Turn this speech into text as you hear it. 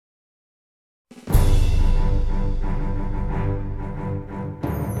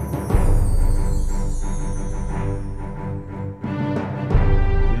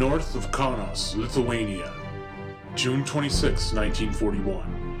south of Kaunas, Lithuania. June 26,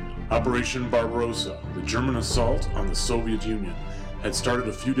 1941. Operation Barbarossa, the German assault on the Soviet Union, had started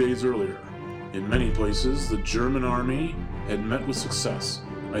a few days earlier. In many places, the German army had met with success,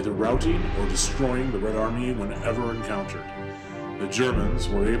 either routing or destroying the Red Army whenever encountered. The Germans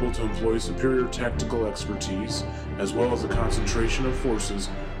were able to employ superior tactical expertise, as well as a concentration of forces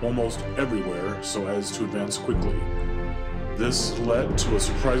almost everywhere so as to advance quickly. This led to a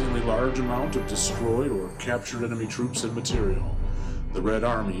surprisingly large amount of destroyed or captured enemy troops and material. The Red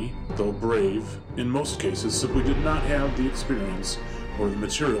Army, though brave, in most cases simply did not have the experience or the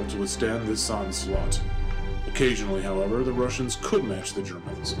material to withstand this onslaught. Occasionally, however, the Russians could match the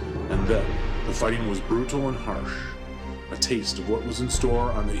Germans, and then the fighting was brutal and harsh, a taste of what was in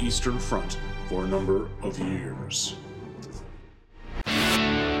store on the Eastern Front for a number of years.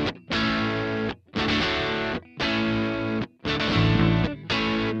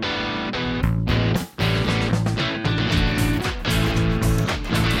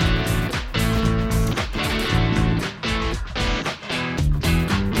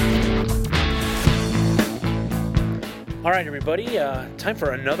 Alright everybody, time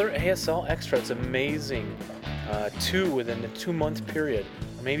for another ASL Extra. It's amazing. 2 within a 2-month period,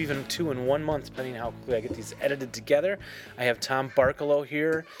 or maybe even 2 in 1 month, depending on how quickly I get these edited together. I have Tom Barkalow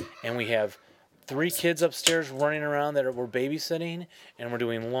here, and we have 3 kids upstairs running around that we're babysitting, and we're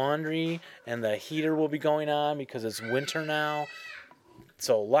doing laundry, and the heater will be going on because it's winter now.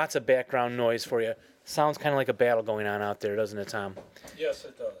 So lots of background noise for you. Sounds kind of like a battle going on out there, doesn't it, Tom? Yes,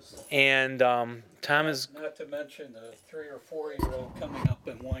 it does. And Tom is... Not to mention a 3 or 4-year-old coming up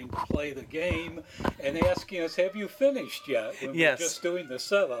and wanting to play the game and asking us, have you finished yet? When Yes. We're just doing the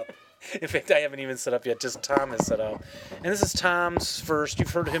setup. In fact, I haven't even set up yet, just Tom is set up. And this is Tom's first. You've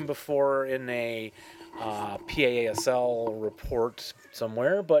heard him before in a PASL report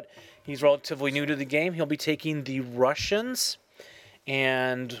somewhere, but he's relatively new to the game. He'll be taking the Russians,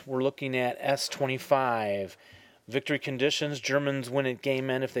 and we're looking at S25. Victory conditions: Germans win at game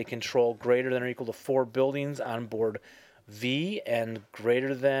end if they control greater than or equal to 4 buildings on board V, and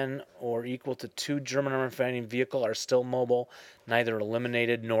greater than or equal to 2 German armored fighting vehicle are still mobile, neither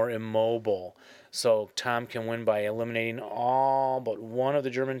eliminated nor immobile. So Tom can win by eliminating all but one of the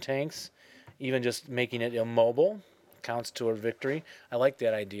German tanks, even just making it immobile counts to a victory. I like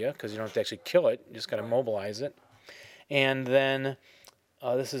that idea because you don't have to actually kill it, you just got to mobilize it. And then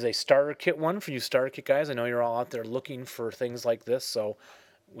this is a starter kit one for you starter kit guys. I know you're all out there looking for things like this, so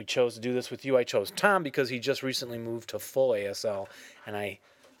we chose to do this with you. I chose Tom because he just recently moved to full ASL, and I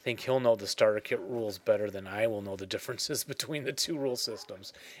think he'll know the starter kit rules better than I will know the differences between the 2 rule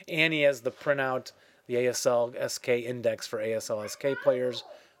systems. And he has the printout, the ASL SK index for ASL SK players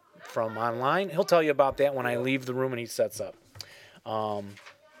from online. He'll tell you about that when I leave the room and he sets up.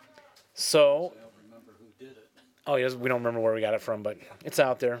 Oh, yes, we don't remember where we got it from, but it's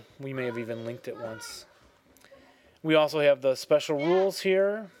out there. We may have even linked it once. We also have the special rules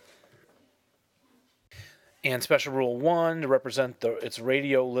here. And special rule 1, to represent its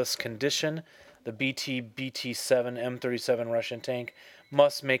radioless condition, the BT-7 M37 Russian tank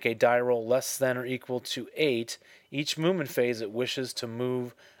must make a die roll less than or equal to 8 each movement phase it wishes to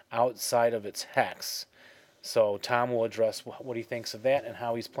move outside of its hex. So Tom will address what he thinks of that and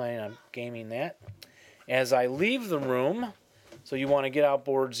how he's planning on gaming that. As I leave the room, so you want to get out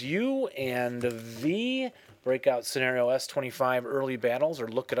boards U and V, breakout scenario S25 early battles, or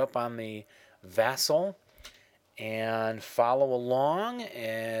look it up on the Vassal, and follow along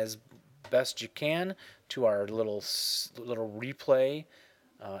as best you can to our little replay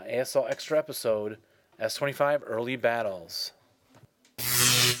ASL Extra episode, S25 early battles.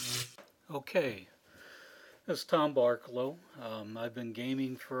 Okay, this is Tom Barkalow. I've been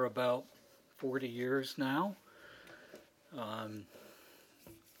gaming for about 40 years now.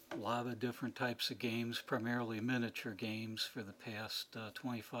 A lot of different types of games, primarily miniature games, for the past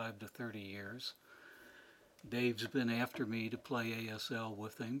 25 to 30 years. Dave's been after me to play ASL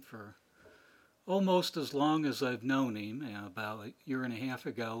with him for almost as long as I've known him. And about a year and a half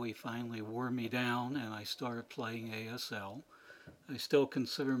ago, he finally wore me down and I started playing ASL. I still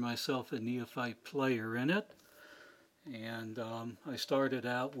consider myself a neophyte player in it. And I started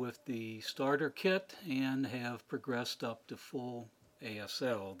out with the starter kit and have progressed up to full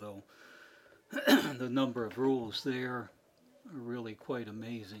ASL, though the number of rules there are really quite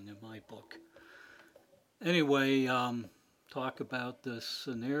amazing in my book. Anyway, talk about this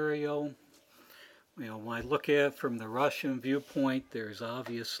scenario. You know, when I look at it from the Russian viewpoint, there's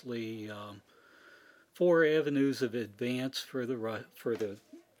obviously 4 avenues of advance for the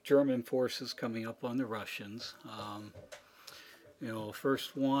German forces coming up on the Russians.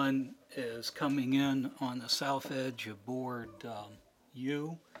 First one is coming in on the south edge of board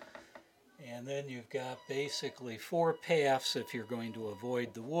U, and then you've got basically 4 paths if you're going to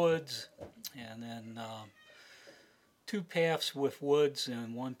avoid the woods, and then 2 paths with woods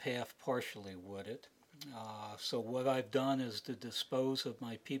and 1 path partially wooded. So what I've done is to dispose of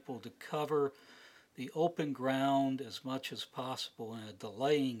my people to cover the open ground as much as possible in a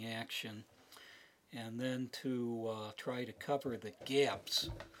delaying action, and then to try to cover the gaps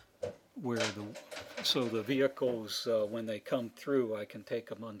where so the vehicles, when they come through, I can take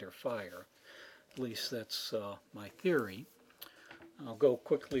them under fire. At least that's my theory. I'll go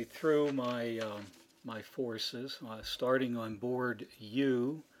quickly through my forces, starting on board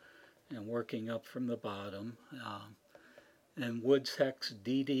U and working up from the bottom. In Woods Hex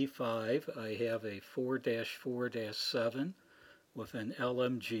DD5, I have a 4-4-7 with an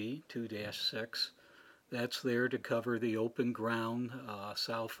LMG 2-6. That's there to cover the open ground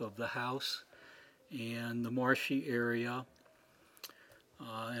south of the house and the marshy area.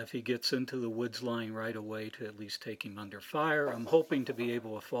 If he gets into the woods line right away, to at least take him under fire. I'm hoping to be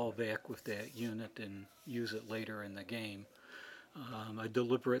able to fall back with that unit and use it later in the game. I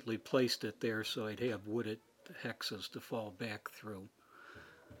deliberately placed it there so I'd have wooded hexes to fall back through.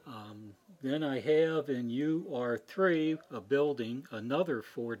 Then I have in UR3 a building, another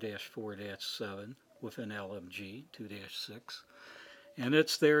 4-4-7 with an LMG 2-6, and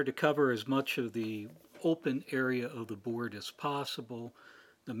it's there to cover as much of the open area of the board as possible.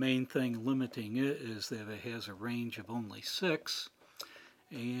 The main thing limiting it is that it has a range of only 6,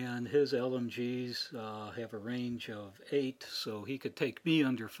 and his LMGs have a range of 8, so he could take me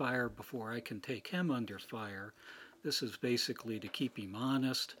under fire before I can take him under fire. This is basically to keep him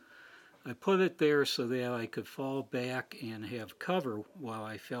honest. I put it there so that I could fall back and have cover while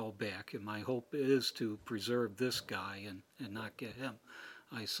I fell back, and my hope is to preserve this guy and not get him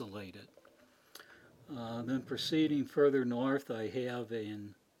isolated. Then proceeding further north, I have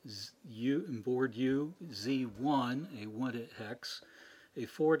in board U, Z1, a wooded hex, a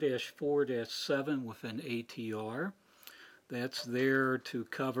 4-4-7 with an ATR. That's there to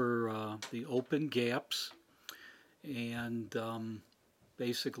cover the open gaps and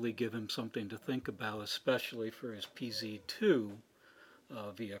basically give him something to think about, especially for his PZ2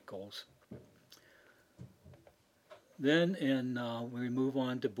 vehicles. Then we move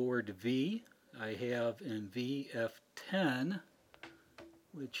on to board V. I have in VF10,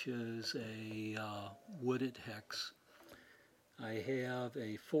 which is a wooded hex. I have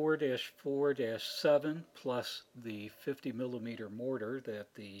a 4-4-7 plus the 50 millimeter mortar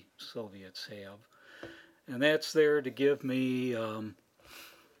that the Soviets have. And that's there to give me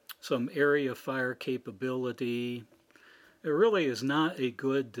some area fire capability. It really is not a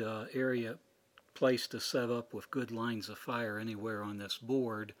good area place to set up with good lines of fire anywhere on this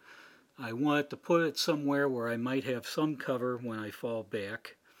board. I want to put it somewhere where I might have some cover when I fall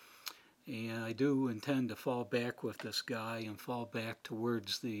back. And I do intend to fall back with this guy and fall back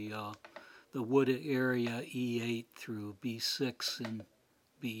towards the wooded area E8 through B6 and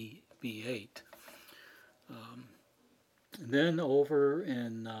B8. Then over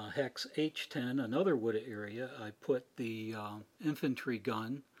in Hex H10, another wooded area, I put the infantry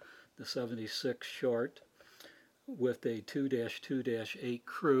gun, the 76 short, with a 2-2-8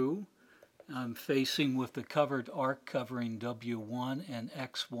 crew. I'm facing with the covered arc covering W1 and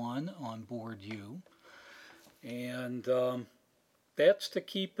X1 on board U. And that's to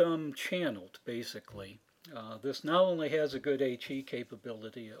keep them channeled, basically. This not only has a good HE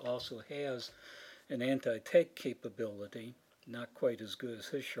capability, it also has an anti-tank capability, not quite as good as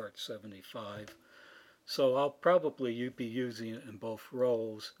his Sharp 75. So I'll probably be using it in both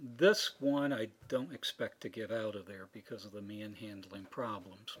roles. This one I don't expect to get out of there because of the manhandling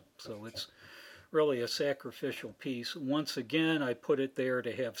problems. So it's really a sacrificial piece. Once again, I put it there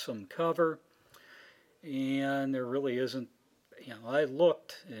to have some cover, and there really isn't, I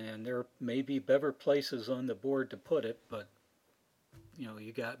looked, and there may be better places on the board to put it, but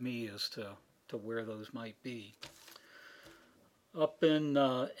you got me as to where those might be. Up in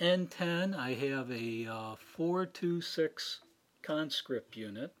N10, I have a 426 conscript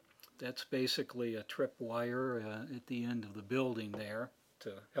unit. That's basically a tripwire at the end of the building there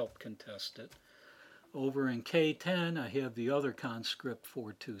to help contest it. Over in K10, I have the other conscript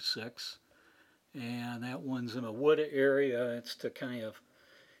 426, and that one's in a wooded area. It's to kind of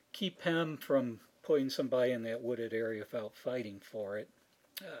keep him from putting somebody in that wooded area without fighting for it.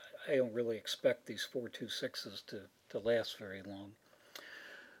 I don't really expect these 426s to last very long.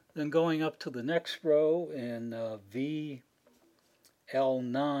 Then going up to the next row in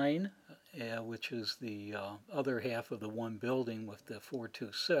VL9, which is the other half of the one building with the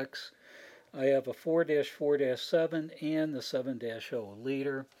 426. I have a 4-4-7 and the 7-0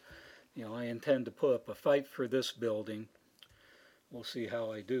 leader. I intend to put up a fight for this building. We'll see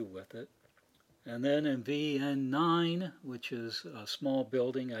how I do with it. And then in VN9, which is a small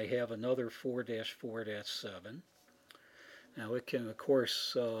building, I have another 4-4-7. Now it can, of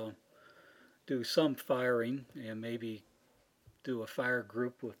course, do some firing and maybe do a fire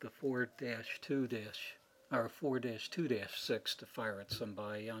group with the 4-2- or 4-2-6 to fire at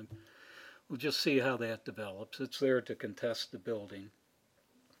somebody. We'll just see how that develops. It's there to contest the building.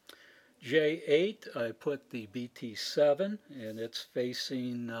 J8, I put the BT7, and it's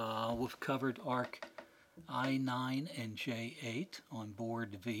facing, we've covered arc I9 and J8 on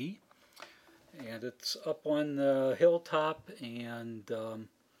board V. And it's up on the hilltop, and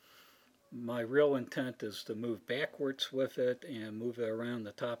my real intent is to move backwards with it and move it around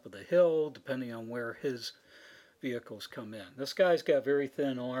the top of the hill, depending on where his vehicles come in. This guy's got very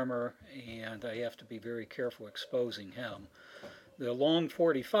thin armor, and I have to be very careful exposing him. The long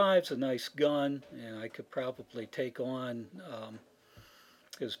 45 is a nice gun, and I could probably take on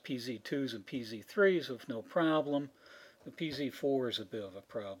his PZ2s and PZ3s with no problem. The PZ4 is a bit of a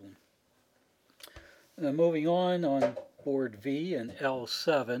problem. Moving on board V and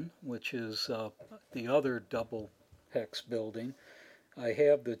L7, which is the other double hex building, I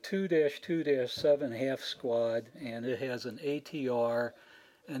have the 2-2-7 half squad, and it has an ATR,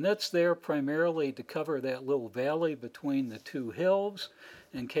 and that's there primarily to cover that little valley between the two hills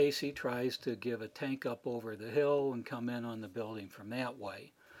in case he tries to give a tank up over the hill and come in on the building from that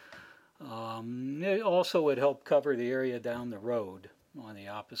way. It also would help cover the area down the road on the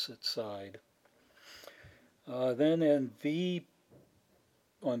opposite side. Then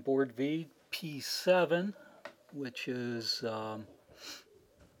on board V, P7, which is a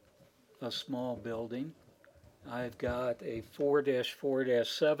small building, I've got a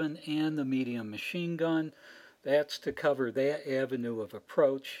 4-4-7 and the medium machine gun. That's to cover that avenue of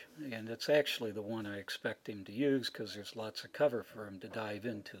approach, and it's actually the one I expect him to use because there's lots of cover for him to dive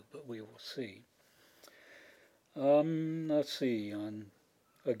into, but we will see. Let's see,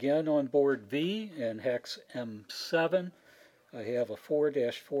 again on board V and hex M7, I have a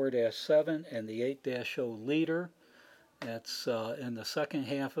 4-4-7 and the 8-0 leader. That's in the second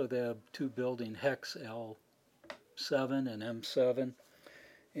half of the two building hex L7 and M7,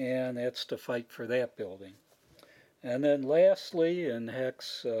 and that's to fight for that building. And then lastly, in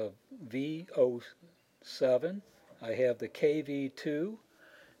hex V07, I have the KV2,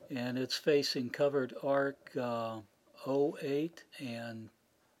 and it's facing covered arc 08 and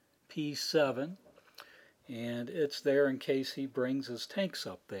P7, and it's there in case he brings his tanks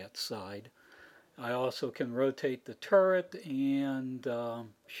up that side. I also can rotate the turret and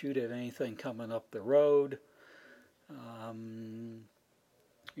shoot at anything coming up the road.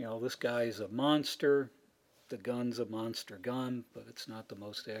 This guy's a monster. The gun's a monster gun, but it's not the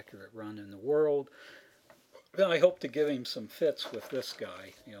most accurate run in the world. I hope to give him some fits with this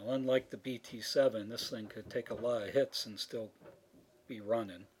guy. Unlike the BT7, this thing could take a lot of hits and still be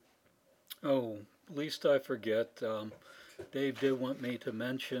running. Oh, least I forget, Dave did want me to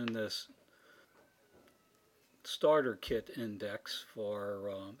mention this starter kit index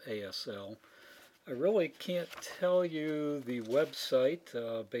for ASL. I really can't tell you the website.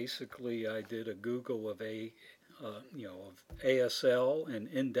 Basically, I did a Google of ASL and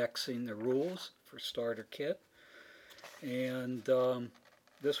indexing the rules for starter kit, and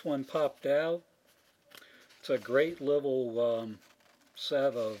this one popped out. It's a great little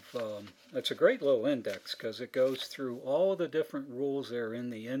set of. It's a great little index because it goes through all of the different rules that are in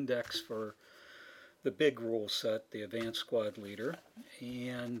the index for the big rule set, the Advanced Squad Leader,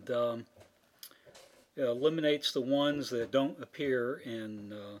 and it eliminates the ones that don't appear in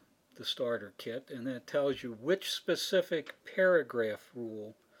the starter kit, and then it tells you which specific paragraph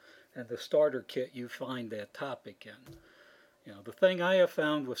rule in the starter kit you find that topic in. The thing I have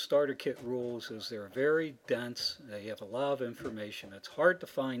found with starter kit rules is they're very dense, they have a lot of information, it's hard to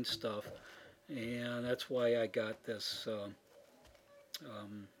find stuff, and that's why I got this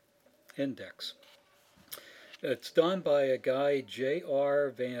index. It's done by a guy,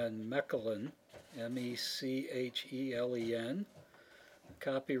 J.R. Van Mechelen, Mechelen,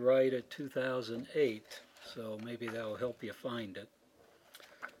 copyrighted 2008, so maybe that'll help you find it.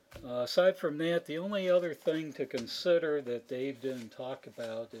 Aside from that, the only other thing to consider that Dave didn't talk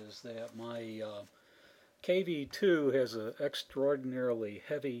about is that my KV2 has an extraordinarily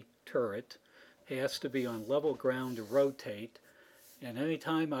heavy turret, has to be on level ground to rotate, And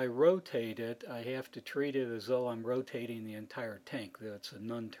anytime I rotate it, I have to treat it as though I'm rotating the entire tank, that it's a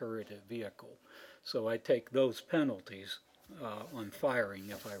non-turreted vehicle. So I take those penalties on firing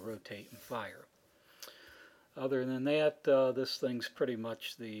if I rotate and fire. Other than that, this thing's pretty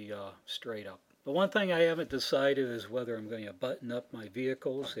much the straight up. The one thing I haven't decided is whether I'm going to button up my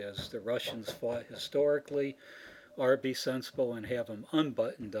vehicles, as the Russians fought historically, or be sensible and have them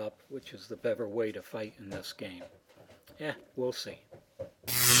unbuttoned up, which is the better way to fight in this game. Yeah, we'll see.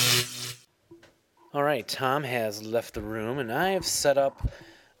 All right, Tom has left the room, and I have set up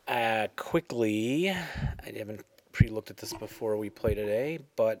quickly. I haven't pre-looked at this before we play today,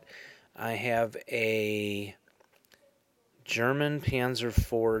 but I have a German Panzer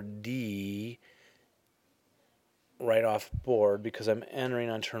IV-D right off board because I'm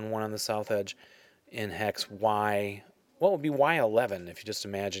entering on turn 1 on the south edge in hex Y. What would be Y11 if you just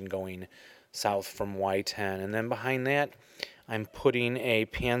imagine going south from Y10. And then behind that, I'm putting a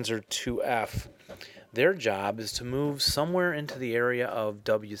Panzer II-F. Their job is to move somewhere into the area of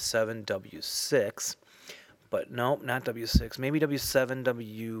W7, W6. But nope, not W6. Maybe W7,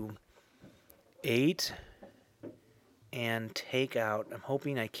 W8. And take out. I'm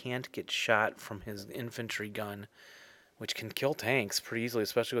hoping I can't get shot from his infantry gun, which can kill tanks pretty easily,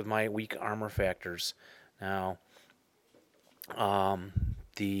 especially with my weak armor factors. Now,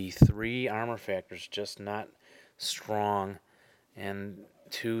 the 3 armor factors just not strong, and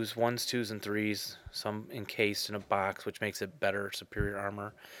 1s, 2s, and 3s, some encased in a box, which makes it better, superior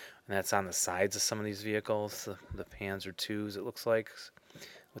armor. And that's on the sides of some of these vehicles, the Panzer IIs, it looks like,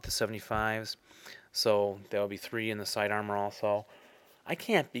 with the 75s. So there'll be 3 in the side armor also. I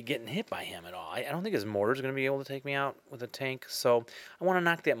can't be getting hit by him at all. I don't think his mortar's going to be able to take me out with a tank. So I want to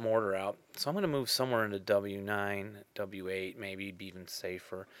knock that mortar out. So I'm going to move somewhere into W9, W8, maybe be even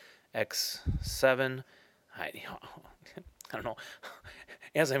safer. X7. I don't know.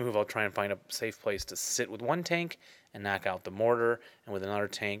 As I move, I'll try and find a safe place to sit with one tank and knock out the mortar, and with another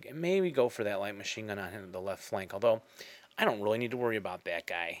tank, and maybe go for that light machine gun on him, the left flank. Although I don't really need to worry about that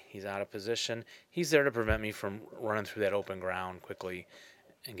guy. He's out of position. He's there to prevent me from running through that open ground quickly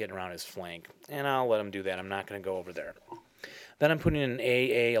and getting around his flank. And I'll let him do that. I'm not going to go over there. Then I'm putting an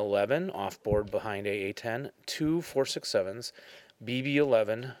AA-11 off board behind AA-10, 2 4.67s,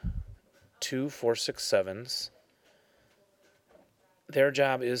 BB-11, 2 4.67s. Their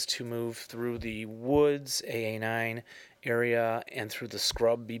job is to move through the woods, AA-9 area, and through the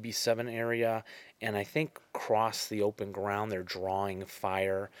scrub, BB-7 area, and I think cross the open ground. They're drawing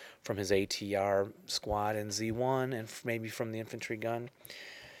fire from his ATR squad in Z1 and maybe from the infantry gun.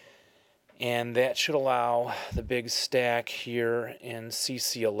 And that should allow the big stack here in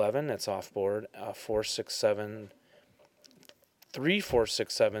CC-11, that's off board, 4.67, 3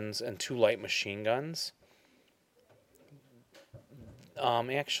 4.67s, and 2 light machine guns.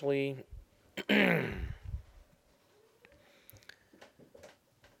 Actually,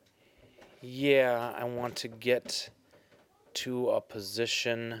 yeah, I want to get to a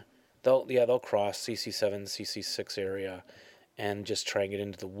position. They'll cross CC7, CC6 area, and just try and get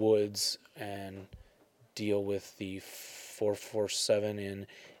into the woods and deal with the 447 in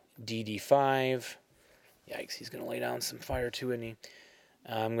DD5. Yikes, he's gonna lay down some fire too, isn't he?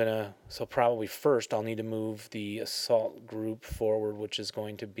 So probably first I'll need to move the assault group forward, which is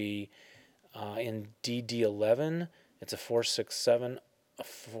going to be in DD11. It's a 4.67, a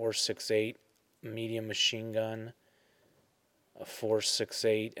 4.68 medium machine gun, a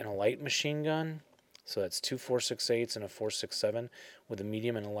 4.68, and a light machine gun. So that's 2 4.68s and a 4.67 with a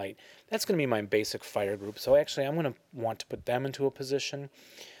medium and a light. That's going to be my basic fire group. So actually I'm going to want to put them into a position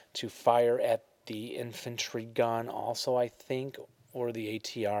to fire at the infantry gun also, I think, or the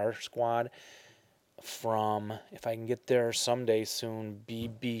ATR squad from, if I can get there someday soon,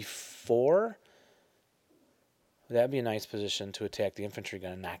 BB4. That'd be a nice position to attack the infantry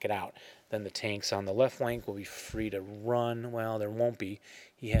gun and knock it out. Then the tanks on the left flank will be free to run. Well, there won't be.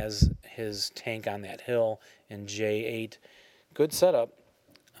 He has his tank on that hill in J8. Good setup.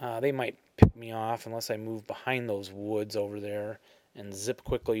 They might pick me off unless I move behind those woods over there and zip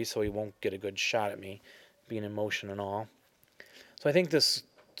quickly so he won't get a good shot at me, being in motion and all. So I think this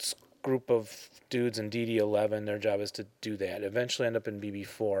group of dudes in DD11, their job is to do that. Eventually end up in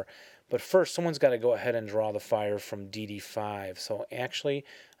BB4. But first, someone's got to go ahead and draw the fire from DD5. So actually,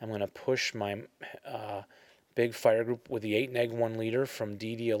 I'm going to push my big fire group with the 8 neg-1 leader from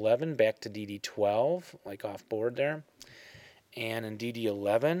DD11 back to DD12, like off board there. And in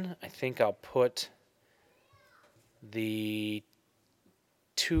DD11, I think I'll put the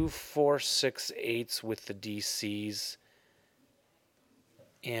 2 4.68s with the DCs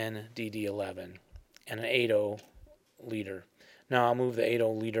in DD11 and an 8.0 leader. Now I'll move the 80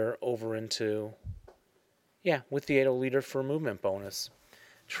 leader over into, with the 80 leader for movement bonus.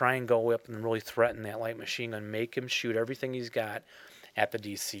 Try and go up and really threaten that light machine gun. Make him shoot everything he's got at the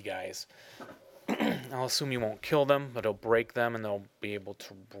DC guys. I'll assume he won't kill them, but he'll break them, and they'll be able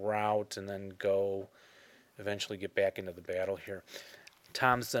to rout and then go eventually get back into the battle here.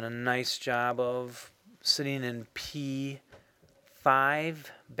 Tom's done a nice job of sitting in P5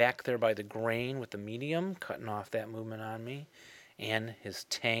 back there by the grain with the medium, cutting off that movement on me. And his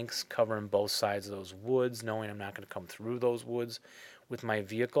tanks covering both sides of those woods, knowing I'm not going to come through those woods with my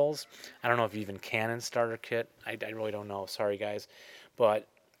vehicles. I don't know if you even can in starter kit. I really don't know. Sorry, guys. But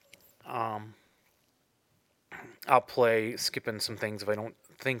I'll play skipping some things if I don't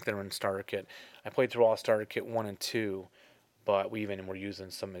think they're in starter kit. I played through all starter kit 1 and 2, but we even were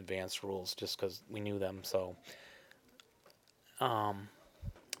using some advanced rules just because we knew them. So,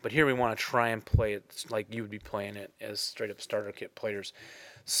 but here we want to try and play it like you would be playing it as straight up starter kit players.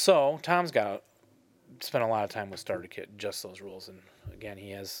 So Tom's got to spend a lot of time with starter kit, just those rules. And again, he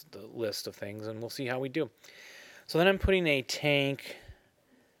has the list of things, and we'll see how we do. So then I'm putting a tank,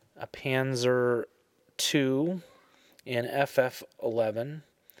 a Panzer II in FF11.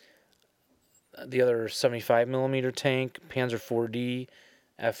 The other 75 millimeter tank, Panzer 4D,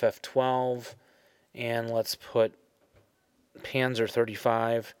 FF12, and let's put Panzer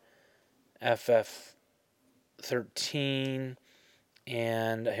 35, FF13,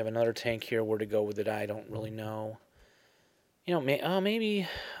 and I have another tank here. Where to go with it, I don't really know. You know, maybe,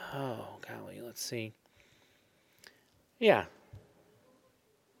 oh golly, let's see. Yeah,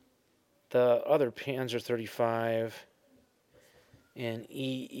 the other Panzer 35 in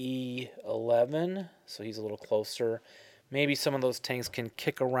EE11, so he's a little closer. Maybe some of those tanks can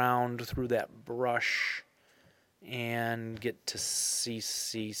kick around through that brush and get to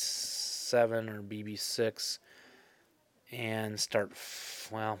CC7 or BB6 and start,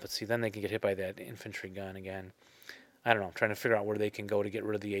 but see, then they can get hit by that infantry gun again. I don't know, I'm trying to figure out where they can go to get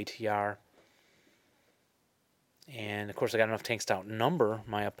rid of the ATR. And, of course, I got enough tanks to outnumber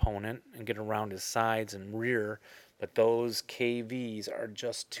my opponent and get around his sides and rear, but those KVs are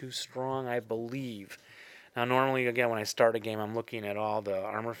just too strong, I believe. Now, normally, again, when I start a game, I'm looking at all the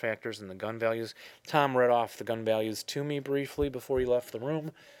armor factors and the gun values. Tom read off the gun values to me briefly before he left the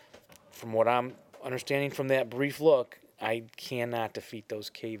room. From what I'm understanding from that brief look, I cannot defeat those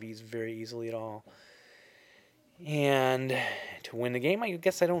KVs very easily at all. And to win the game, I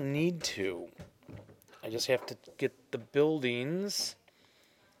guess I don't need to. I just have to get the buildings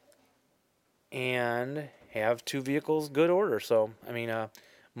and have two vehicles good order. So,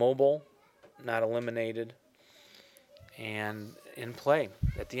 mobile, not eliminated, and in play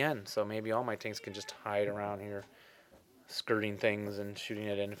at the end. So maybe all my tanks can just hide around here, skirting things and shooting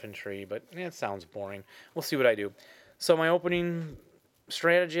at infantry. But it sounds boring. We'll see what I do. So my opening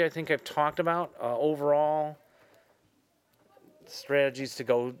strategy, I think I've talked about. Overall strategies to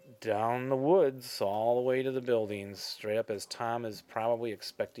go down the woods all the way to the buildings, straight up as Tom is probably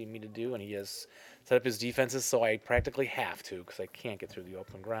expecting me to do, and he has set up his defenses, so I practically have to because I can't get through the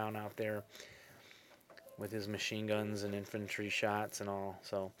open ground out there with his machine guns and infantry shots and all.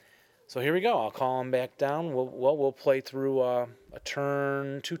 So here we go. I'll call him back down. We'll play through a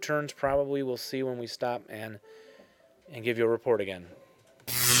turn, 2 turns probably. We'll see when we stop and give you a report again.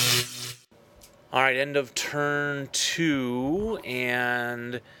 All right, end of turn 2,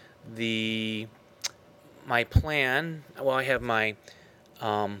 and my plan. Well, I have my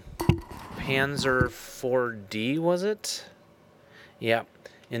Panzer 4D, was it? Yeah,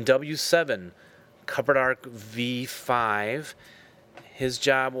 in W7, covered arc V5. His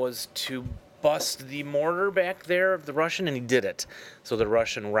job was to bust the mortar back there of the Russian, and he did it. So the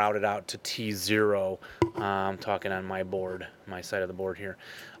Russian routed out to T0. I'm talking on my board, my side of the board here.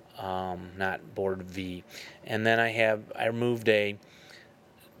 Not board V. And then I moved a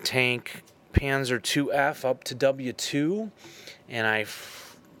tank Panzer 2F up to W2, and I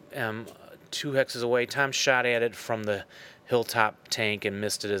am 2 hexes away. Tom shot at it from the hilltop tank and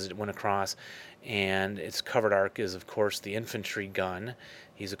missed it as it went across. And its covered arc is, of course, the infantry gun.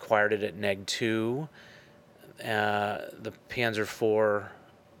 He's acquired it at Neg 2. The Panzer 4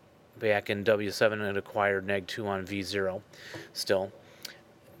 back in W7 had acquired Neg 2 on V0 still.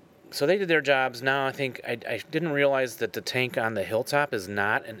 So they did their jobs. Now I think I didn't realize that the tank on the hilltop is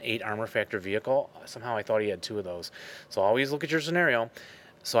not an 8 armor factor vehicle. Somehow I thought he had 2 of those. So always look at your scenario.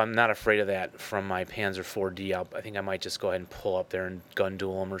 So I'm not afraid of that from my Panzer 4D. I think I might just go ahead and pull up there and gun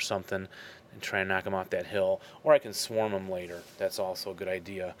duel him or something and try and knock him off that hill. Or I can swarm him later. That's also a good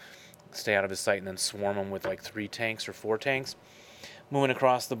idea. Stay out of his sight and then swarm him with like 3 tanks or 4 tanks. Moving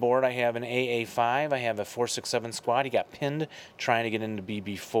across the board, I have an AA5. I have a 467 squad. He got pinned trying to get into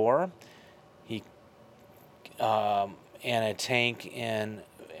BB4. He and a tank, and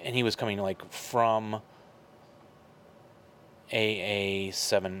he was coming like from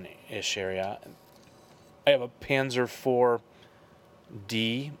AA7-ish area. I have a Panzer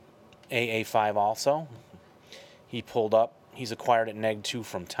IV-D AA5 also. He pulled up. He's acquired at Neg 2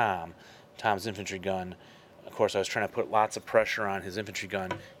 from Tom's infantry gun. Of course, I was trying to put lots of pressure on his infantry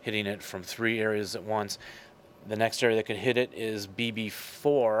gun, hitting it from 3 areas at once. The next area that could hit it is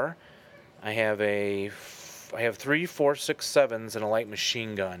BB4. I have 3 4.67s and a light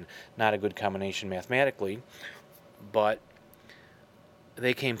machine gun. Not a good combination mathematically, but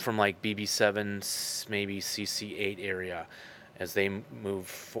they came from like BB7, maybe CC8 area, as they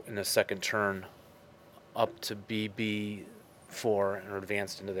move in the second turn up to BB4 or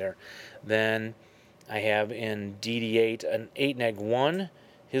advanced into there. Then I have in DD8 an 8 neg 1.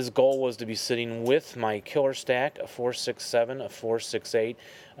 His goal was to be sitting with my killer stack, a 4.67, a 4.68,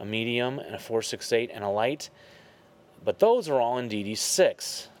 a medium, and a 4.68, and a light. But those are all in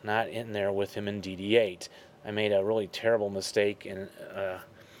DD6, not in there with him in DD8. I made a really terrible mistake in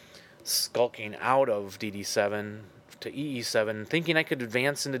skulking out of DD7 to EE7, thinking I could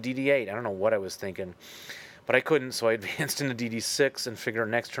advance into DD8. I don't know what I was thinking, but I couldn't, so I advanced into DD6 and figured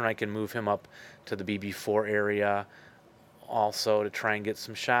next turn I can move him up to the BB4 area also to try and get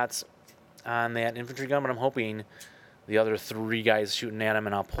some shots on that infantry gun, but I'm hoping the other 3 guys shooting at him,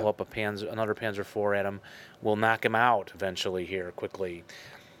 and I'll pull up another Panzer IV at him, will knock him out eventually here quickly.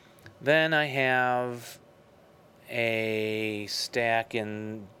 Then I have a stack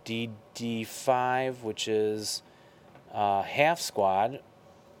in DD5, which is half squad,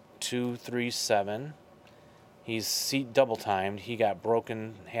 237. He's seat double timed. He got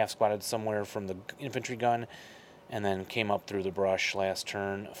broken, half squatted somewhere from the infantry gun, and then came up through the brush last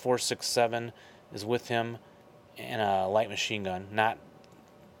turn. 467 is with him, and a light machine gun, not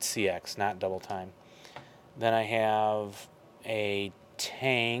CX, not double time. Then I have a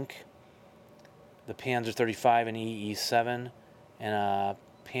tank, the Panzer 35 in EE7, and a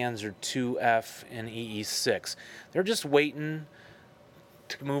Panzer 2F in EE6. They're just waiting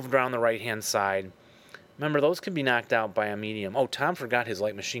to move around the right-hand side. Remember, those can be knocked out by a medium. Oh, Tom forgot his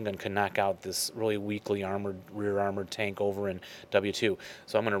light machine gun can knock out this really weakly rear armored tank over in W2.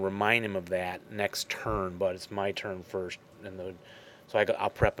 So I'm going to remind him of that next turn, but it's my turn first. So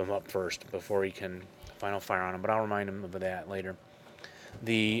I'll prep him up first before he can final fire on him, but I'll remind him of that later.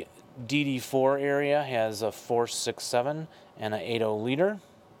 The DD4 area has a 4.67 and an 8.0 liter.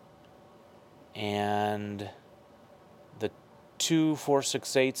 And the 2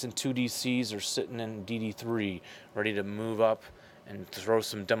 4.68s and 2 DCs are sitting in DD3, ready to move up and throw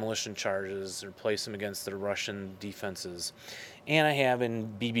some demolition charges or place them against the Russian defenses. And I have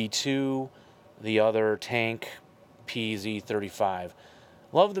in BB2 the other tank, PZ-35.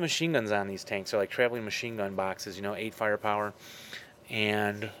 Love the machine guns on these tanks. They're like traveling machine gun boxes, 8 firepower.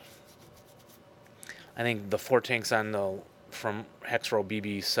 And I think the 4 tanks from hex row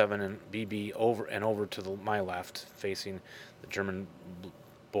BB7 and BB over to my left, facing the German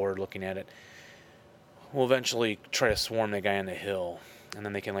board, looking at it, will eventually try to swarm the guy on the hill, and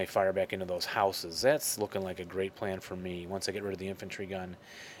then they can lay fire back into those houses. That's looking like a great plan for me once I get rid of the infantry gun.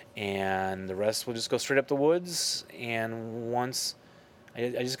 And the rest will just go straight up the woods, and once I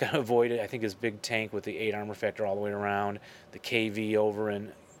just got to avoid it. I think his big tank with the 8 armor factor all the way around, the KV over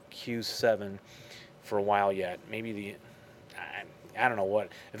in Q7 for a while yet. Maybe I don't know what.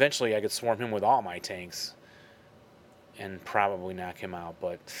 Eventually I could swarm him with all my tanks and probably knock him out,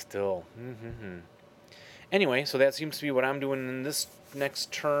 but still. Anyway, so that seems to be what I'm doing in this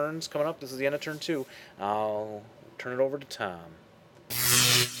next turns coming up. This is the end of turn 2. I'll turn it over to Tom.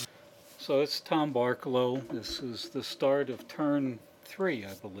 So it's Tom Barkalow. This is the start of turn 3,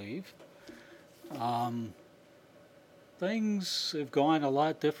 I believe. Things have gone a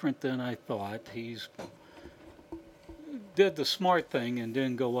lot different than I thought. He's did the smart thing and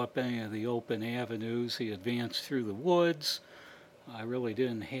didn't go up any of the open avenues. He advanced through the woods. I really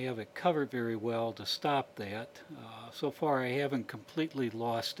didn't have it covered very well to stop that. So far I haven't completely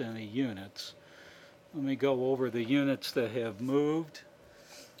lost any units. Let me go over the units that have moved.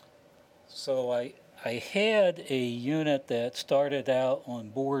 So I had a unit that started out on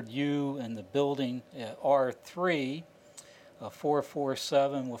board U in the building at R3, a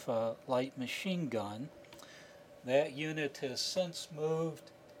 4.47 with a light machine gun. That unit has since moved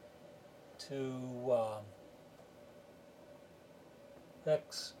to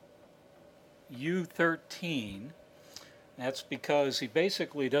U13. That's because he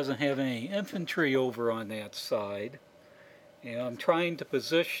basically doesn't have any infantry over on that side, And I'm trying to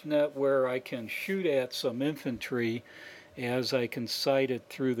position it where I can shoot at some infantry as I can sight it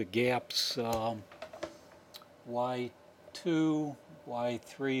through the gaps Y2,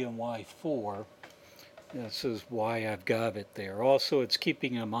 Y3, and Y4. This is why I've got it there. Also, it's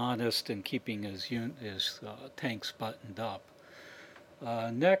keeping him honest and keeping his tanks buttoned up.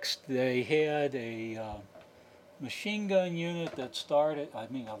 Next, they had a machine gun unit that started, a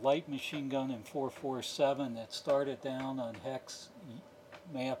light machine gun in 447 that started down on hex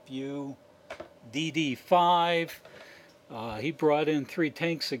map U DD5. He brought in 3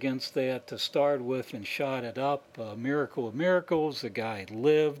 tanks against that to start with and shot it up. Miracle of miracles, the guy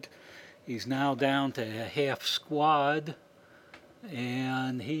lived. He's now down to a half squad,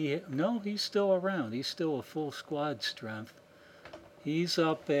 and he's still around. He's still a full squad strength. He's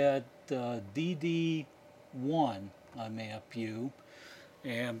up at DD1 on map U,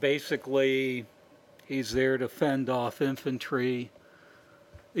 and basically he's there to fend off infantry.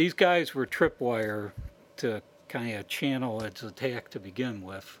 These guys were tripwire to kind of channel its attack to begin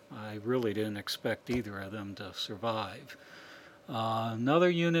with. I really didn't expect either of them to survive. Another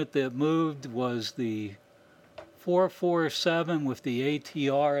unit that moved was the 447 with the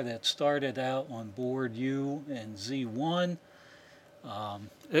ATR that started out on board U and Z1.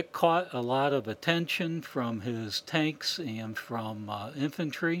 It caught a lot of attention from his tanks and from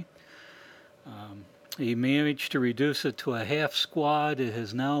infantry. He managed to reduce it to a half squad. It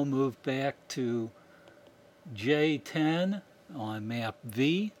has now moved back to J10 on map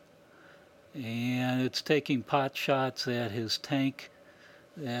V, and it's taking pot shots at his tank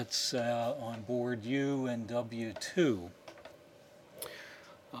that's on board U and W2.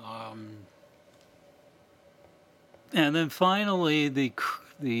 And then finally the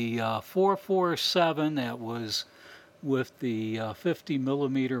 447 that was with the 50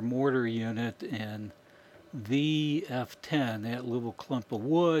 millimeter mortar unit in VF10, that little clump of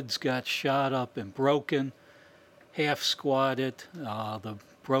woods, got shot up and broken, half squatted. The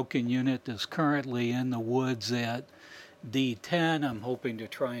broken unit is currently in the woods at D10. I'm hoping to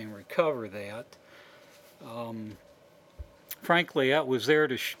try and recover that. Frankly, that was there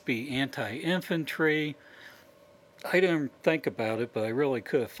to be anti-infantry. I didn't think about it, but I really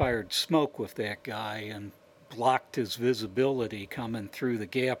could have fired smoke with that guy and blocked his visibility coming through the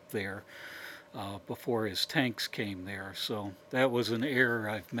gap there before his tanks came there. So that was an error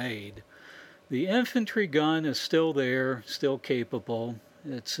I've made. The infantry gun is still there, still capable.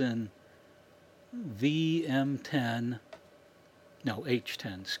 It's in VM10, no,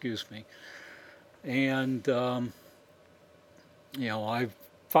 H10, excuse me. And, I've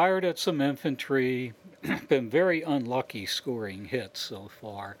fired at some infantry, been very unlucky scoring hits so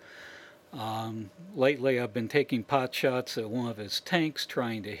far. Lately I've been taking pot shots at one of his tanks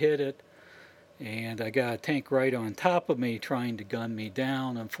trying to hit it, and I got a tank right on top of me trying to gun me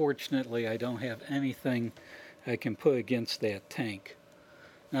down. Unfortunately, I don't have anything I can put against that tank.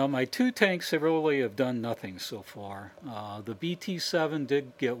 Now, my 2 tanks really have done nothing so far. The BT-7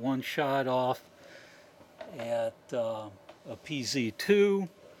 did get one shot off at a PZ-2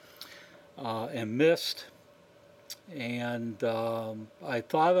 and missed. And I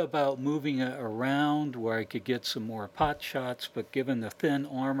thought about moving it around where I could get some more pot shots, but given the thin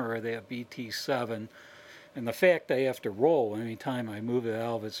armor of that BT-7 and the fact I have to roll anytime I move it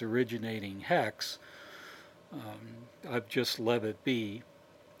out of its originating hex, I've just let it be.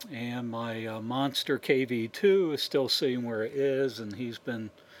 And my monster KV-2 is still sitting where it is, and he's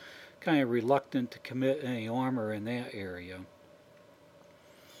been kind of reluctant to commit any armor in that area.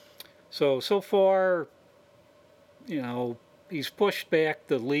 So far, he's pushed back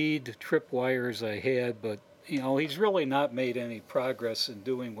the lead tripwires I had, but, he's really not made any progress in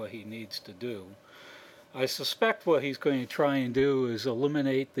doing what he needs to do. I suspect what he's going to try and do is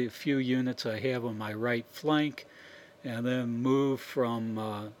eliminate the few units I have on my right flank and then move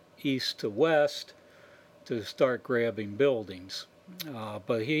from east to west to start grabbing buildings.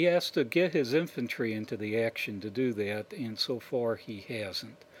 But he has to get his infantry into the action to do that, and so far he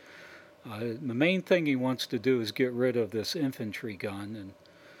hasn't. The main thing he wants to do is get rid of this infantry gun, and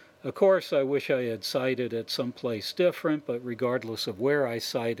of course I wish I had sighted it someplace different, but regardless of where I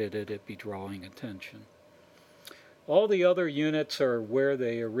sighted it, it'd be drawing attention. All the other units are where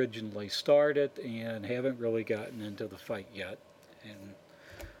they originally started and haven't really gotten into the fight yet. And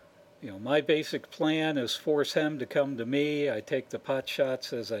my basic plan is force him to come to me. I take the pot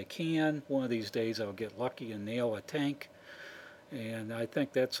shots as I can. One of these days I'll get lucky and nail a tank. And I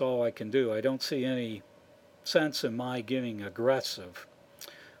think that's all I can do. I don't see any sense in my getting aggressive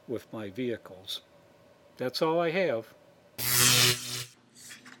with my vehicles. That's all I have.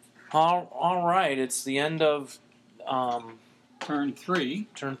 All right, it's the end of turn 3.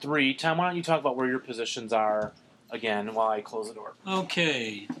 Turn 3. Tom, why don't you talk about where your positions are again while I close the door?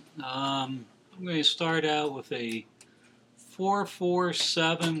 Okay. I'm going to start out with a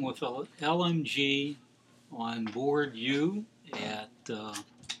 447 with a LMG on board U at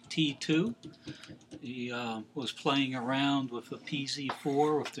T2. He was playing around with a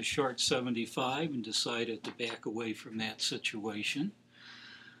PZ4 with the short 75 and decided to back away from that situation.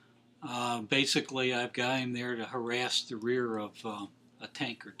 Basically, I've got him there to harass the rear of a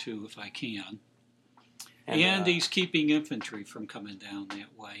tank or two if I can. And he's keeping infantry from coming down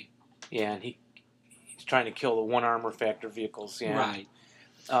that way. Yeah, and he's trying to kill the 1 armor factor vehicles. Yeah.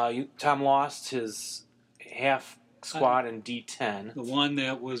 Right. Tom lost his half squad in D10. The one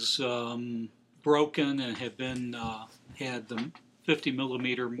that was broken and had been had the 50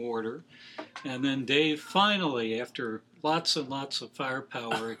 millimeter mortar. And then Dave finally, after lots and lots of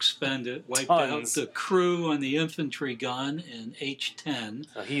firepower expended, wiped out the crew on the infantry gun in H10.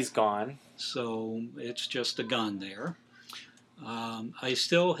 So he's gone. So it's just a gun there. I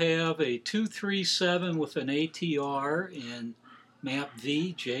still have a 237 with an ATR in map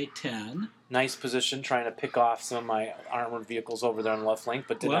V, J10. Nice position, trying to pick off some of my armored vehicles over there on the left flank,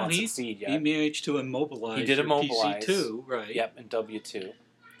 but did not succeed yet. He managed to immobilize. He did immobilize. PC2, right? Yep, in W2.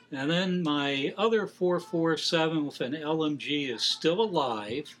 And then my other 447 with an LMG is still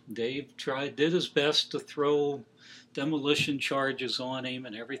alive. Dave did his best to throw demolition charges on him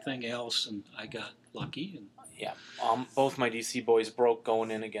and everything else, and I got lucky. And yeah, both my DC boys broke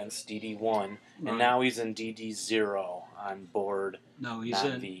going in against DD1, and now he's in DD0 on board. No, he's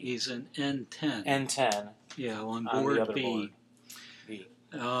in N10. N10. Yeah, on board B. Board. B.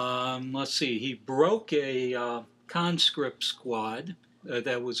 Let's see. He broke a conscript squad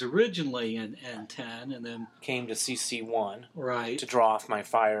that was originally in N10, and then came to CC1. Right. To draw off my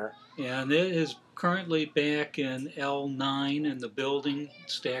fire. And it is currently back in L9 in the building,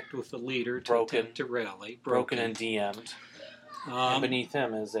 stacked with a leader to attempt to rally. Broken and DM'd. And beneath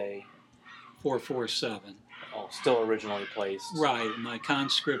him is a 447. Oh, still originally placed. Right. My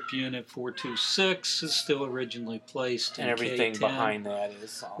conscript unit 426 is still originally placed in and everything K10. Behind that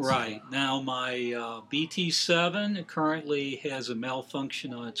is also. Right. Now my BT7 currently has a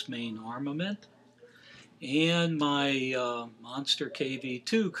malfunction on its main armament. And my Monster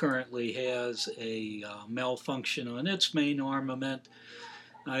KV2 currently has a malfunction on its main armament.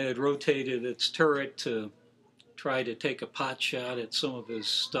 I had rotated its turret to try to take a pot shot at some of his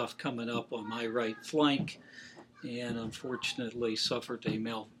stuff coming up on my right flank, and unfortunately suffered a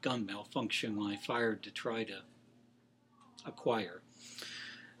gun malfunction when I fired to try to acquire.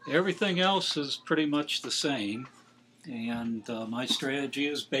 Everything else is pretty much the same, and my strategy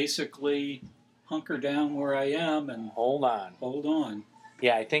is basically hunker down where I am and hold on.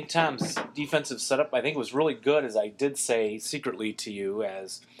 Yeah, I think Tom's defensive setup, I think, was really good, as I did say secretly to you,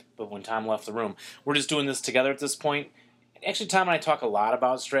 but when Tom left the room. We're just doing this together at this point. Actually, Tom and I talk a lot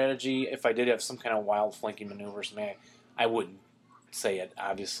about strategy. If I did have some kind of wild flanking maneuvers, I wouldn't say it,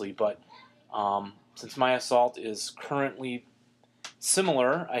 obviously. But since my assault is currently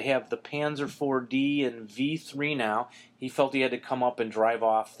similar, I have the Panzer IV-D in V3 now. He felt he had to come up and drive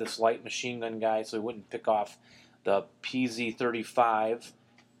off this light machine gun guy so he wouldn't pick off the PZ-35,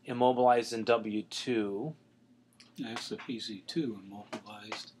 immobilized in W2. That's the PZ-2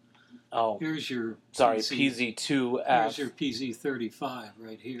 immobilized. Oh, here's your PZ-2F. Here's your PZ-35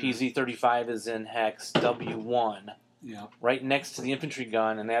 right here. PZ-35 is in hex W1. Yeah. Right next to the infantry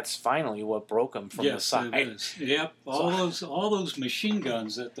gun, and that's finally what broke him from the side. Yes, it is. Yep, all those machine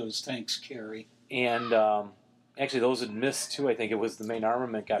guns that those tanks carry. And actually, those had missed too. I think it was the main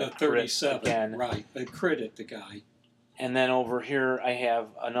armament got the a crit 37 again. Right, they critted the guy. And then over here, I have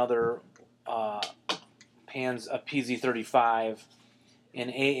another a PZ-35 in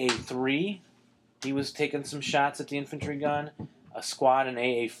AA3. He was taking some shots at the infantry gun. A squad in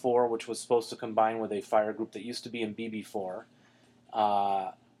AA4, which was supposed to combine with a fire group that used to be in BB4.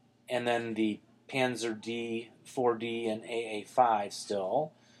 And then the Panzer D, 4D, and AA5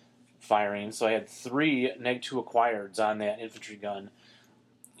 still firing. So I had 3 Neg-2 acquireds on that infantry gun.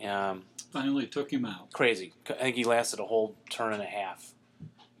 Finally took him out. Crazy. I think he lasted a whole turn and a half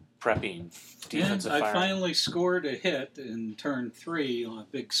prepping defensive firing. I firing. finally scored a hit in turn 3 on a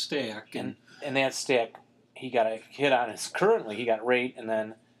big stack. And that stack, he got a hit on his currently. He got rate, and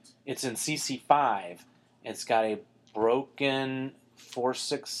then it's in CC5. It's got a broken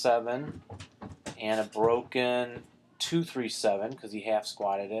 467 and a broken 237 because he half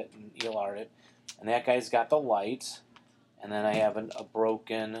squatted it and ELR'd it. And that guy's got the light. And then I have a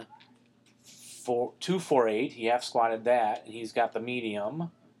broken 248. He half squatted that, and he's got the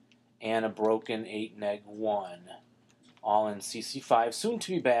medium and a broken 8 neg 1. all in CC5, soon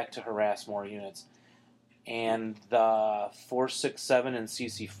to be back to harass more units. And the 467 in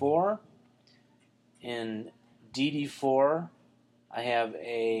CC4. In DD4, I have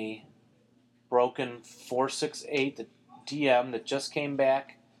a broken 468, the DM that just came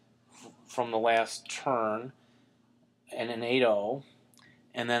back from the last turn, and an 8-0.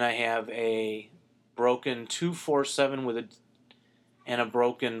 And then I have a broken 247 and a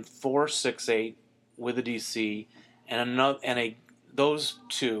broken 468 with a DC, and those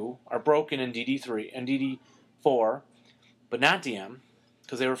two are broken in DD3 and DD4, but not DM,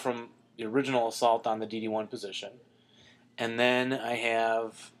 because they were from the original assault on the DD1 position. And then I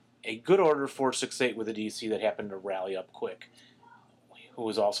have a good order 468 with a DC that happened to rally up quick, who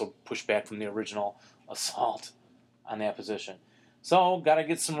was also pushed back from the original assault on that position. So, got to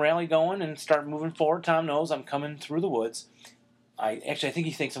get some rally going and start moving forward. Tom knows I'm coming through the woods. I think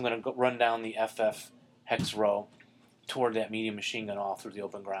he thinks I'm going to run down the FF hex row toward that medium machine gun all through the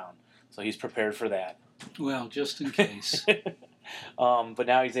open ground. So he's prepared for that. Well, just in case. But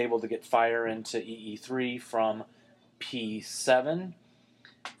now he's able to get fire into EE3 from P7.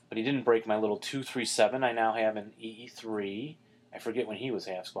 But he didn't break my little 237. I now have an EE3. I forget when he was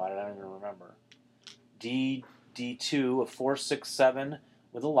half squatted. I don't even remember. D2, a 467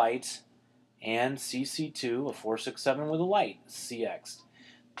 with a light, and CC2, a 467 with a light, CX.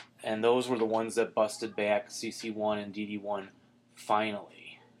 And those were the ones that busted back CC1 and DD1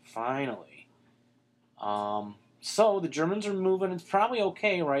 finally. So the Germans are moving. It's probably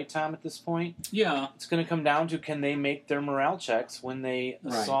okay, right, Tom, at this point? Yeah. It's going to come down to, can they make their morale checks when they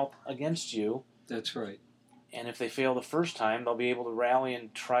assault against you? That's right. And if they fail the first time, they'll be able to rally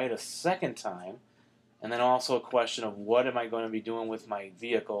and try it a second time. And then also a question of, what am I going to be doing with my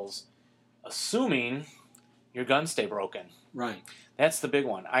vehicles, assuming your guns stay broken? Right. That's the big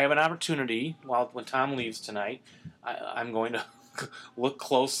one. I have an opportunity, when Tom leaves tonight, I'm going to look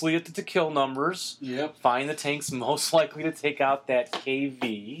closely at the kill numbers. Yep. Find the tanks most likely to take out that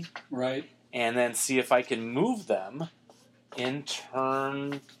KV. Right. And then see if I can move them in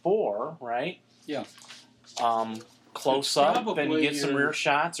turn 4, right? Yeah. Close up and get some rear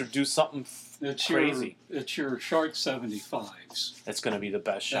shots or do something crazy. It's your short 75s. That's going to be the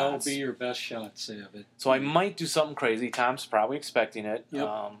best shots. That'll be your best shots, Savage. So I might do something crazy. Tom's probably expecting it.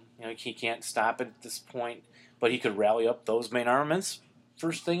 Yep. He can't stop at this point, but he could rally up those main armaments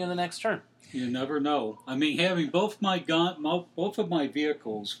first thing in the next turn. You never know. I mean, having both of my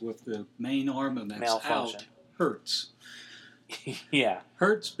vehicles with the main armaments out hurts. Yeah.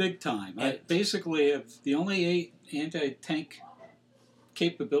 Hurts big time. I basically have the only anti-tank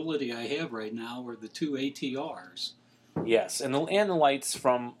capability I have right now are the 2 ATRs. Yes, and the lights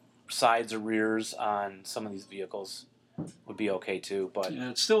from sides or rears on some of these vehicles would be okay too. But yeah,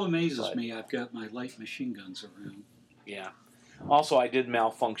 it still amazes me I've got my light machine guns around. Yeah. Also, I did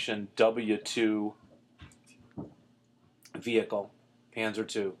malfunction W2 vehicle,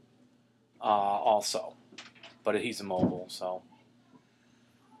 Panzer II, also. But he's immobile, so.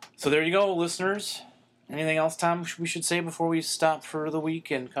 So there you go, listeners. Anything else, Tom, we should say before we stop for the week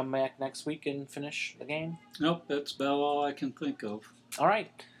and come back next week and finish the game? Nope, that's about all I can think of. All right.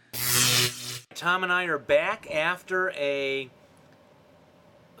 Tom and I are back after a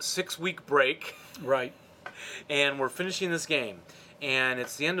 6-week break. Right. And we're finishing this game. And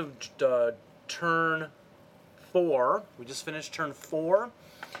it's the end of turn 4. We just finished turn 4.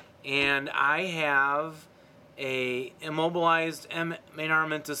 And I have a immobilized main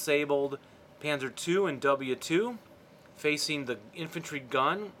armament disabled Panzer II and W2 facing the infantry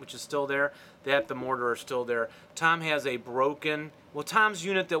gun, which is still there. That, the mortar are still there. Tom has a broken... Well, Tom's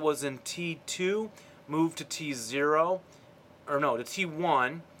unit that was in T2 moved to T0. Or no, to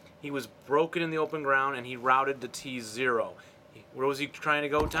T1. He was broken in the open ground, and he routed to T0. Where was he trying to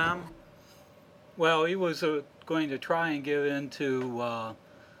go, Tom? Well, he was going to try and get into...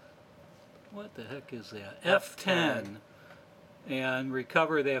 what the heck is that? F10. And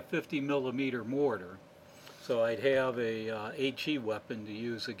recover that 50 millimeter mortar. So I'd have a HE weapon to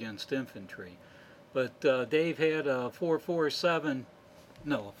use against infantry. But Dave had a 467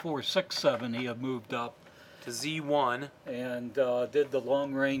 he had moved up to Z1 and did the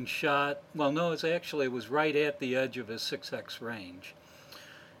long range shot. Well, no, it was right at the edge of his 6X range.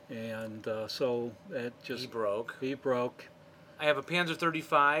 And so it just... He broke. I have a Panzer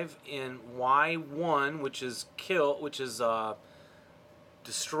 35 in Y1, which is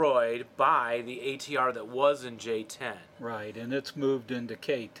destroyed by the ATR that was in J10. Right, and it's moved into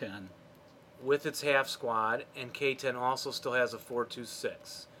K10. With its half squad, and K10 also still has a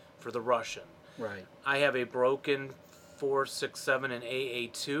 426 for the Russian. Right. I have a broken 467 and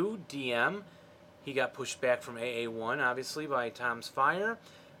AA2 DM He got pushed back from AA1, obviously, by Tom's fire.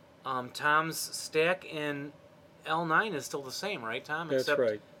 Tom's stack in L9 is still the same, right, Tom? That's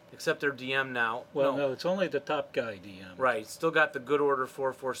right. Except they're DM now. Well, no, it's only the top guy DM. Right. Still got the good order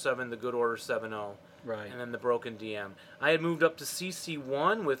 447, the good order 70. Right. And then the broken DM. I had moved up to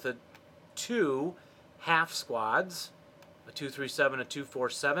CC1 with a 2 half squads, a 237, a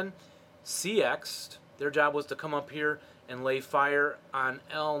 247. CX, their job was to come up here and lay fire on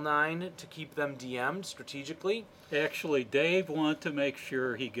L9 to keep them DM'd strategically. Actually, Dave wanted to make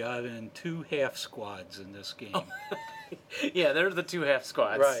sure he got in 2 half squads in this game. Yeah, there's the 2 half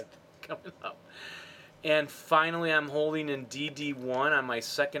squads. Right. Coming up. And finally, I'm holding in DD1 on my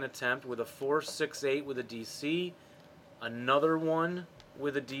second attempt with a 468 with a DC, another one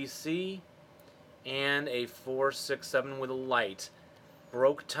with a DC, and a 467 with a light.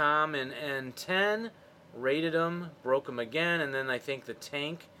 Broke Tom in N10, raided him, broke him again, and then I think the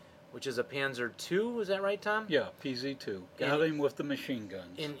tank, which is a Panzer II, is that right, Tom? Yeah, PZ2. Got him with the machine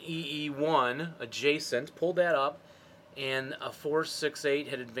guns. In EE1, adjacent, pulled that up, and a 468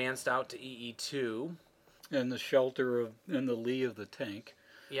 had advanced out to EE2. In the shelter in the lee of the tank.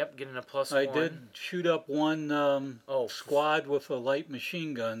 Yep, getting a +1. I did shoot up one squad with a light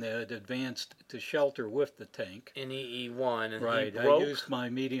machine gun that had advanced to shelter with the tank. In EE1. And right, he broke, I used my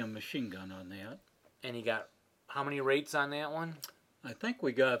medium machine gun on that. And he got how many rates on that one? I think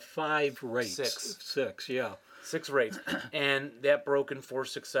we got 5 rates. 6, yeah. 6 rates. And that broken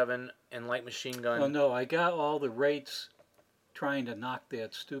 467 and light machine gun. Oh no, I got all the rates trying to knock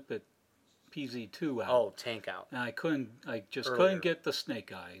that stupid PZ2 out. Oh, tank out. And I just couldn't get the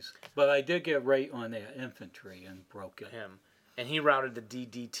snake eyes. But I did get right on that infantry and broke it. Him. And he routed the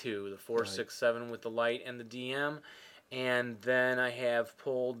DD2, the 467 with the light and the DM. And then I have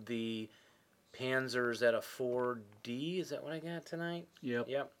pulled the Panzers at a 4D. Is that what I got tonight?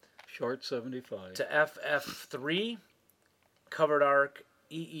 Yep. Short 75. To FF3, covered arc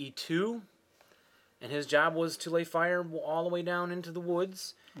EE2. And his job was to lay fire all the way down into the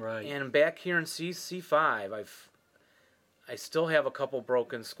woods. Right. And back here in CC5, I still have a couple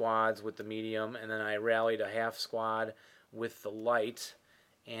broken squads with the medium, and then I rallied a half squad with the light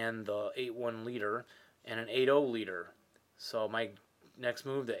and the 8-1 leader and an 8-0 leader. So my next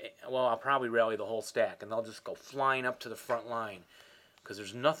move, I'll probably rally the whole stack, and they'll just go flying up to the front line because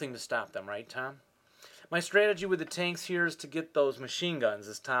there's nothing to stop them, right, Tom? My strategy with the tanks here is to get those machine guns,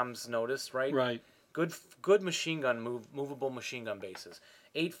 as Tom's noticed, right? Right. Good machine gun, movable machine gun bases.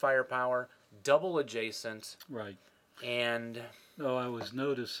 8 firepower, double adjacent. Right. And oh, I was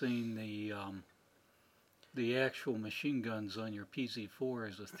noticing the actual machine guns on your PZ4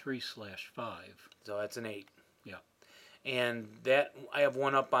 is a 3/5. So that's an 8. Yeah. And that I have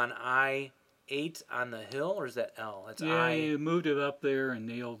one up on I-8 on the hill, or is that L? That's yeah, you moved it up there and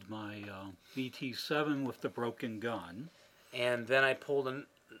nailed my VT7 with the broken gun. And then I pulled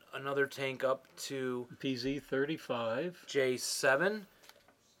another tank up to PZ35. J7.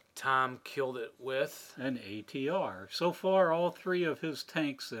 Tom killed it with an ATR. So far, all 3 of his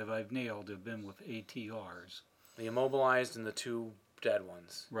tanks that I've nailed have been with ATRs. The immobilized and the 2 dead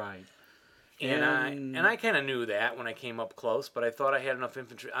ones. Right. And I kind of knew that when I came up close, but I thought I had enough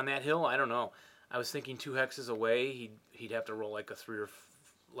infantry on that hill. I don't know. I was thinking 2 hexes away, he'd have to roll like a 3 or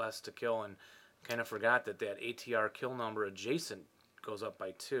less to kill, and kind of forgot that ATR kill number adjacent goes up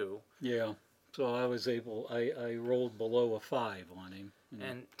by 2. Yeah. So I was able. I rolled below a 5 on him.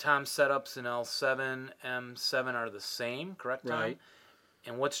 And Tom's setups in L7, M7 are the same, correct, Tom? Right.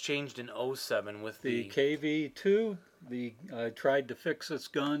 And what's changed in 07 with the KV2? I tried to fix its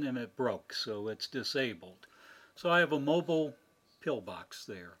gun and it broke, so it's disabled. So I have a mobile pillbox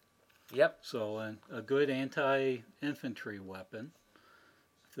there. Yep. So a good anti-infantry weapon.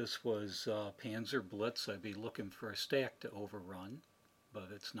 If this was Panzer Blitz, I'd be looking for a stack to overrun, but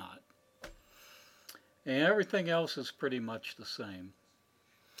it's not. And everything else is pretty much the same.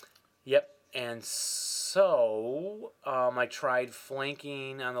 Yep. And so I tried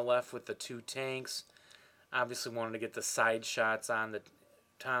flanking on the left with the 2 tanks. Obviously wanted to get the side shots on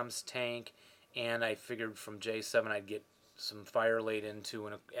Tom's tank, and I figured from J7 I'd get some fire laid into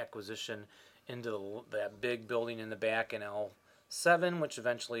an acquisition into that big building in the back in L7, which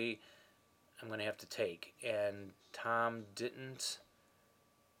eventually I'm going to have to take. And Tom didn't.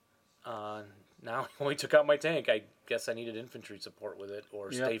 Now he only took out my tank. I guess I needed infantry support with it,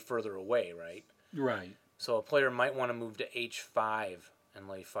 or stay further away, right? Right. So a player might want to move to H5 and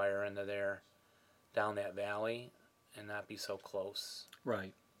lay fire into there, down that valley, and not be so close.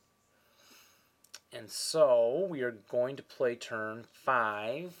 Right. And so we are going to play turn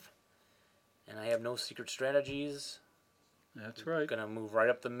 5, and I have no secret strategies. That's right. I'm going to move right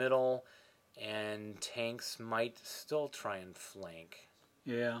up the middle and tanks might still try and flank,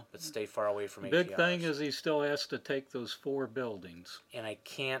 Yeah. but stay far away from ATRs. Big thing is he still has to take those 4 buildings. And I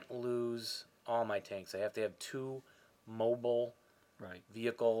can't lose all my tanks. I have to have 2 mobile Right.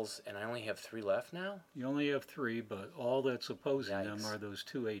 vehicles, and I only have 3 left now. You only have 3, but all that's opposing them Yikes. are those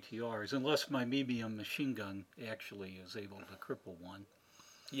 2 ATRs, unless my medium machine gun actually is able to cripple one.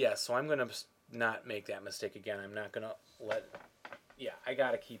 Yeah, so I'm gonna not make that mistake again. I'm not gonna let. Yeah, I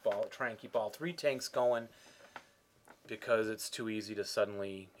gotta try and keep all 3 tanks going, because it's too easy to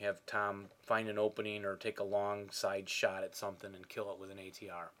suddenly have Tom find an opening or take a long side shot at something and kill it with an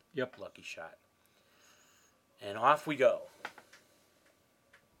ATR. Yep. Lucky shot. And off we go.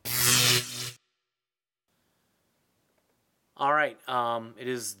 All right, it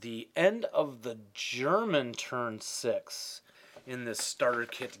is the end of the German turn 6 in this starter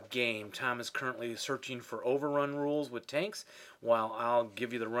kit game. Tom is currently searching for overrun rules with tanks, while I'll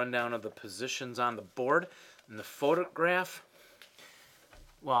give you the rundown of the positions on the board. In the photograph,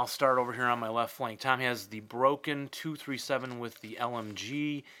 well, I'll start over here on my left flank. Tom has the broken 237 with the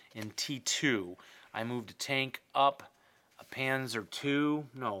LMG in T2. I moved a tank up a Panzer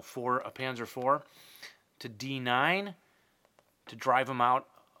 4 to D9 to drive him out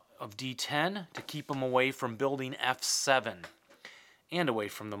of D10 to keep him away from building F7 and away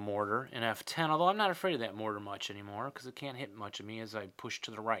from the mortar in F10, although I'm not afraid of that mortar much anymore because it can't hit much of me as I push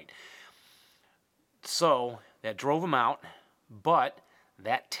to the right. So that drove him out, but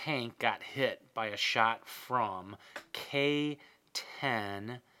that tank got hit by a shot from K10.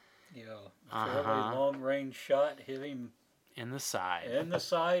 Yeah, a fairly long-range shot hit him in the side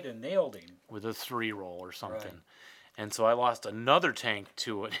and nailed him with a 3-roll or something. Right. And so I lost another tank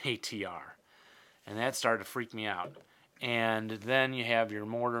to an ATR, and that started to freak me out. And then you have your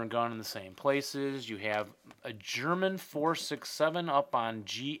mortar and gun in the same places. You have a German 467 up on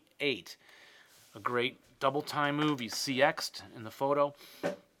G8, a great double time move. He's CX'd in the photo,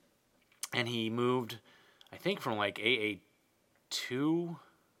 and he moved, I think, from like AA2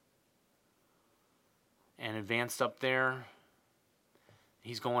 and advanced up there.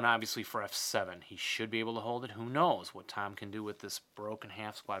 He's going obviously for F7. He should be able to hold it. Who knows what Tom can do with this broken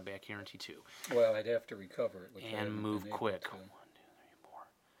half squad back here in T2. Well, I'd have to recover it. And move quick. 1, 2,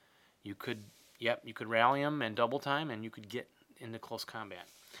 3, 4. You could rally him and double time, and you could get into close combat.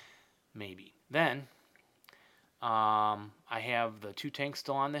 Maybe. Then, I have the 2 tanks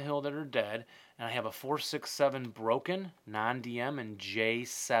still on the hill that are dead, and I have a 467 broken, non-DM, and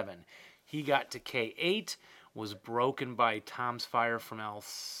J7. He got to K8, was broken by Tom's fire from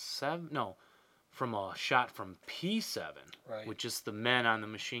L7. No, from a shot from P7, right. Which is the men on the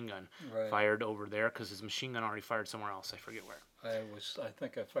machine gun fired over there because his machine gun already fired somewhere else. I forget where. I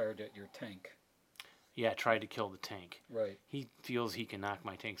think I fired at your tank. Yeah, tried to kill the tank. Right. He feels he can knock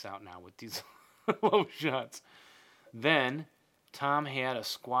my tanks out now with these low shots. Then Tom had a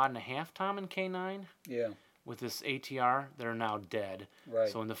squad and a half, Tom, in K9. Yeah. With this ATR, they're now dead. Right.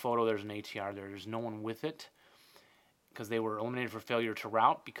 So in the photo, there's an ATR there. There's no one with it because they were eliminated for failure to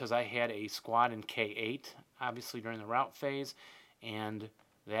route because I had a squad in K8, obviously during the route phase, and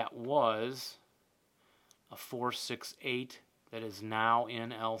that was a 468 that is now in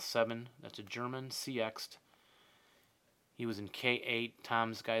L7. That's a German CX'd. He was in K8.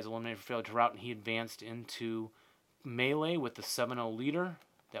 Tom's guys eliminated for failure to route, and he advanced into melee with the 7-0 leader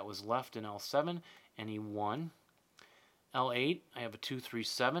that was left in L7, and he won. L8, I have a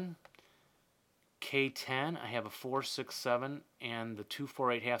 237. K10, I have a 467 and the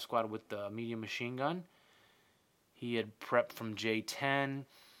 248 half squad with the medium machine gun. He had prepped from J10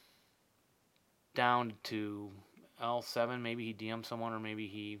 down to L7. Maybe he DM'd someone, or maybe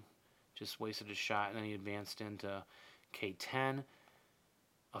he just wasted a shot, and then he advanced into K10.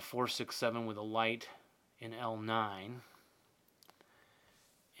 A 467 with a light in L9.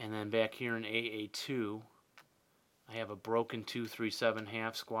 And then back here in AA2, I have a broken 237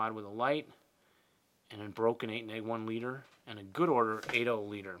 half squad with a light, and a broken 8-1 leader, and a good order 8-0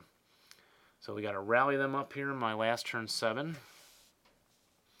 leader. So we got to rally them up here in my last turn 7.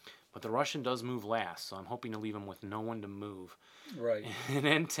 But the Russian does move last, so I'm hoping to leave him with no one to move. Right. In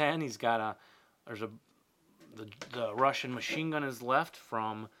N10, he's got the Russian machine gun is left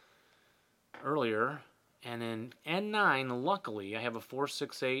from earlier. And in N9, luckily, I have a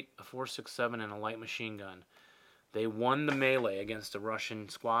 468, a 467, and a light machine gun. They won the melee against a Russian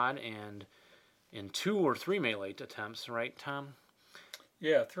squad, and in 2 or 3 melee attempts, right, Tom?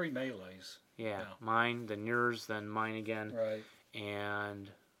 Yeah, 3 melees. Yeah, mine, then yours, then mine again. Right. And,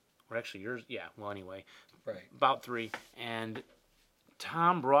 or actually yours, yeah, well, anyway. Right. About 3. And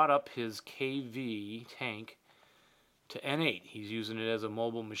Tom brought up his KV tank to N8. He's using it as a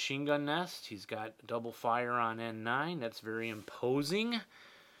mobile machine gun nest. He's got double fire on N9. That's very imposing.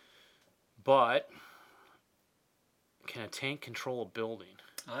 But can a tank control a building?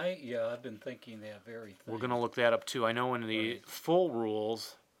 I've been thinking that very thing. We're going to look that up too. I know in the full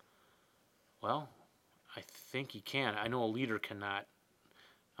rules, well, I think he can. I know a leader cannot.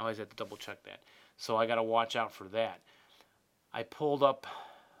 I always have to double check that. So I got to watch out for that. I pulled up,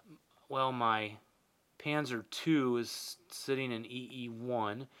 well, my Panzer II is sitting in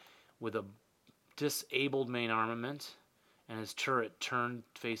EE1 with a disabled main armament and his turret turned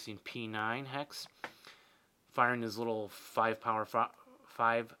facing P9 hex, firing his little 5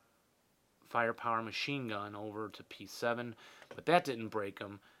 firepower machine gun over to P7, but that didn't break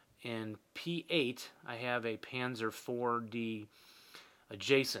him. In P8, I have a Panzer IV-D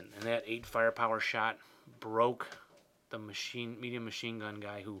adjacent, and that 8 firepower shot broke the medium machine gun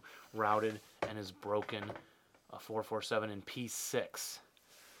guy who routed and has broken a 447 in P6.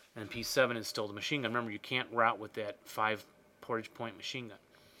 And P7 is still the machine gun. Remember, you can't route with that 5 portage point machine gun.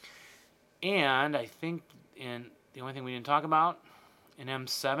 And I think the only thing we didn't talk about, in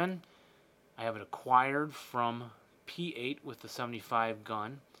M7, I have it acquired from P8 with the 75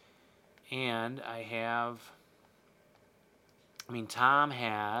 gun. And Tom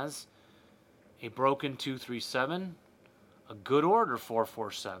has a broken 237, a good order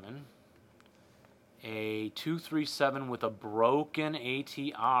 447, a 237 with a broken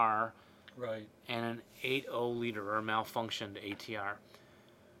ATR, right, and an 8.0 liter or malfunctioned ATR.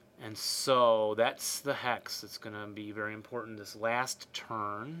 And so that's the hex. It's going to be very important this last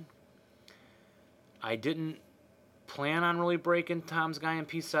turn. I didn't plan on really breaking Tom's guy in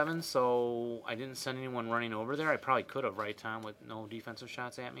P7, so I didn't send anyone running over there. I probably could have, right, Tom, with no defensive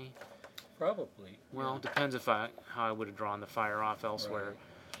shots at me? Probably. Well, it depends how I would have drawn the fire off elsewhere. Right.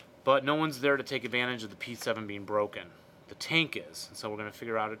 But no one's there to take advantage of the P7 being broken. The tank is. And so we're going to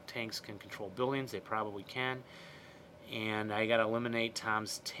figure out if tanks can control buildings. They probably can. And I got to eliminate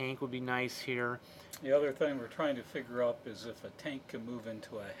Tom's tank would be nice here. The other thing we're trying to figure out is if a tank can move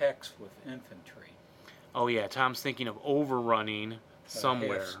into a hex with infantry. Oh, yeah. Tom's thinking of overrunning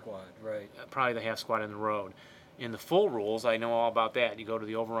somewhere. Half squad, right. Probably the half squad in the road. In the full rules, I know all about that. You go to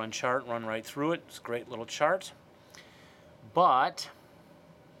the overrun chart, run right through it. It's a great little chart. But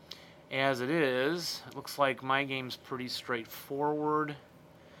as it is, it looks like my game's pretty straightforward.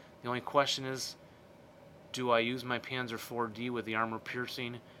 The only question is, do I use my Panzer IV-D with the armor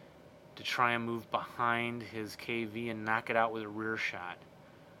piercing to try and move behind his KV and knock it out with a rear shot?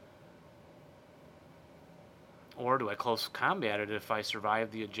 Or do I close combat it if I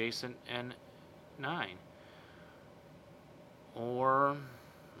survive the adjacent N9? Or,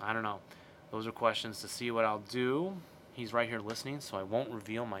 I don't know. Those are questions to see what I'll do. He's right here listening, so I won't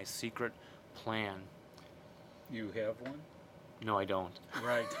reveal my secret plan. You have one? No, I don't.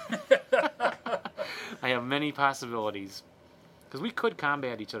 Right. I have many possibilities. Because we could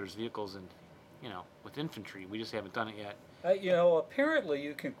combat each other's vehicles and, with infantry. We just haven't done it yet. Apparently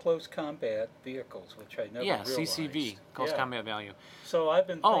you can close combat vehicles, which I never realized. CCV, close combat value. So I've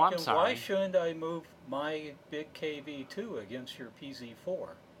been thinking, I'm sorry. why shouldn't I move my big KV-2 against your PZ-4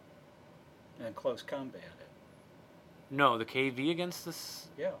 and close combat it? No, the KV against this?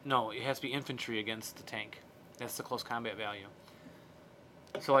 Yeah. No, it has to be infantry against the tank. That's the close combat value.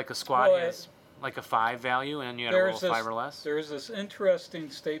 So like a squad has like a 5 value and you had a roll 5 or less? There's this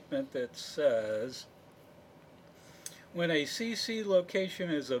interesting statement that says, when a CC location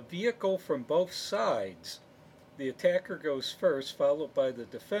is a vehicle from both sides, the attacker goes first, followed by the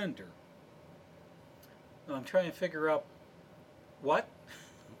defender. I'm trying to figure out what?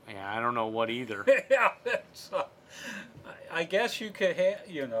 Yeah, I don't know what either. Yeah, I guess you could have,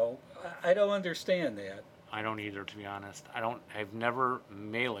 I don't understand that. I don't either, to be honest. I've never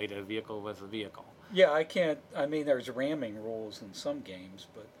meleeed a vehicle with a vehicle. Yeah, I can't, there's ramming rules in some games,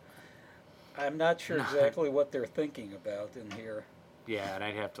 but I'm not sure exactly what they're thinking about in here. Yeah, and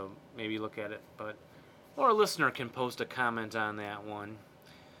I'd have to maybe look at it, or a listener can post a comment on that one.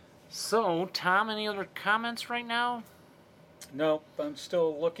 So, Tom, any other comments right now? No, I'm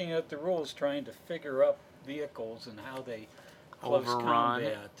still looking at the rules, trying to figure out vehicles and how they close overrun,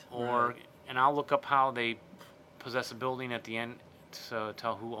 combat. And I'll look up how they possess a building at the end to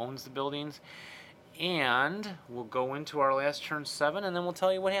tell who owns the buildings. And we'll go into our last turn 7, and then we'll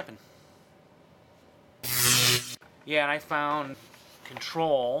tell you what happened. Yeah, and I found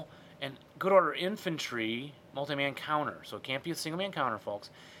control and good order infantry multi-man counter. So it can't be a single-man counter, folks.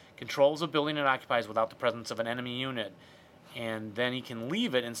 Controls a building it occupies without the presence of an enemy unit. And then he can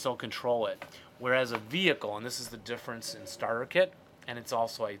leave it and still control it. Whereas a vehicle, and this is the difference in starter kit, and it's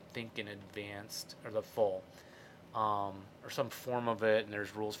also, I think, in advanced, or the full. or some form of it, and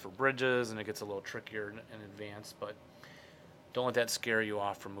there's rules for bridges, and it gets a little trickier in advance, but don't let that scare you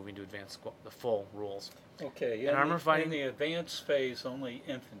off from moving to the full rules. Okay, And armor fighting? in the advanced phase, only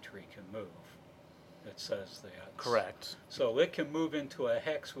infantry can move. It says that. Correct. So it can move into a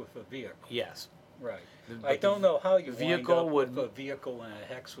hex with a vehicle. Yes. Right. But I don't know how you vehicle wind up would- with a vehicle and a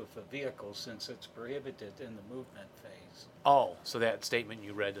hex with a vehicle, since it's prohibited in the movement phase. Oh, so that statement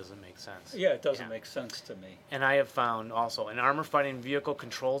you read doesn't make sense. Yeah, it doesn't Yeah. make sense to me. And I have found also an armor fighting vehicle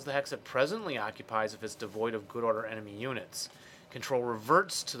controls the hex it presently occupies if it's devoid of good order enemy units. Control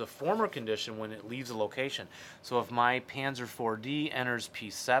reverts to the former condition when it leaves a location. So if my Panzer 4D enters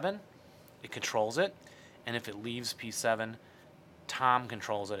P7, it controls it, and if it leaves P7, Tom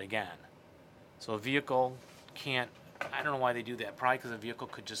controls it again. So a vehicle can't, I don't know why they do that, probably because a vehicle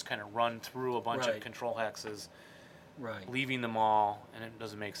could just kind of run through a bunch of Right. control hexes, Right. leaving them all, and it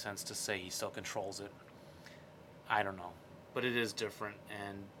doesn't make sense to say he still controls it. I don't know. But it is different,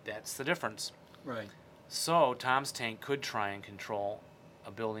 and that's the difference. Right. So Tom's tank could try and control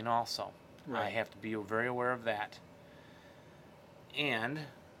a building also. I Right. have to be very aware of that. And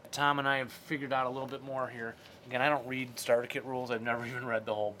Tom and I have figured out a little bit more here. Again, I don't read starter kit rules. I've never even read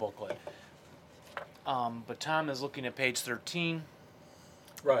the whole booklet. But Tom is looking at page 13,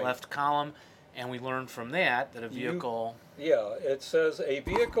 Right. left column, and we learned from that that a vehicle... Yeah, it says a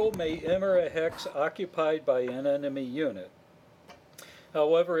vehicle may enter a hex occupied by an enemy unit.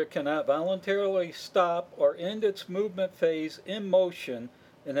 However, it cannot voluntarily stop or end its movement phase in motion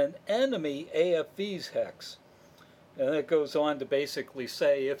in an enemy AFV's hex. And it goes on to basically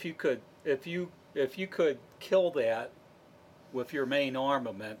say if you could kill that with your main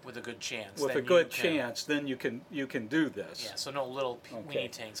armament with a good chance. with then a good you can- chance, then you can do this. Yeah, so no little Okay.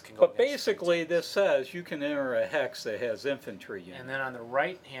 weenie tanks can go But against the big basically, tanks. this says you can enter a hex that has infantry in it. And then on the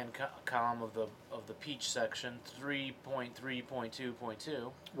right-hand column of the peach section,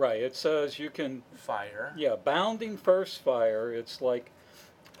 3.3.2.2, Right, it says you can, fire. yeah, bounding first fire. It's like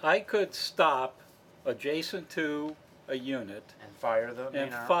I could stop adjacent to a unit And fire the main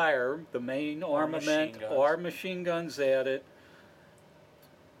and arm. fire the main Or armament machine guns. or machine guns at it,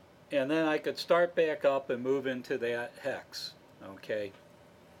 and then I could start back up and move into that hex. Okay.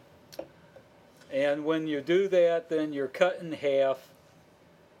 And when you do that, then you're cut in half.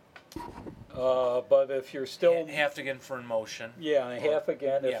 But if you're still, Half again for in motion. yeah, and half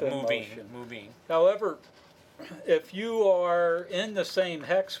again if Yeah, in moving, motion. moving. However, if you are in the same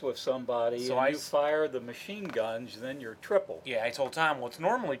hex with somebody So and I you fire the machine guns, then you're triple. Yeah, I told Tom, well, it's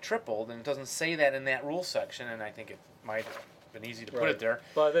normally tripled, and it doesn't say that in that rule section, and I think it might have been easy to put Right. it there.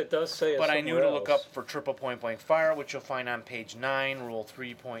 But it does say it But I knew somewhere to look up else. for triple point blank fire, which you'll find on page 9, rule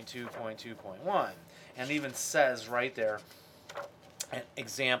 3.2.2.1. And it even says right there, an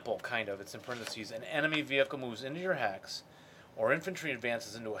example, kind of, it's in parentheses, an enemy vehicle moves into your hex, or infantry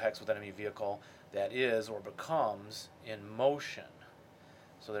advances into a hex with enemy vehicle that is or becomes in motion.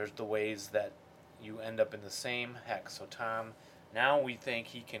 So there's the ways that you end up in the same hex. So Tom, now we think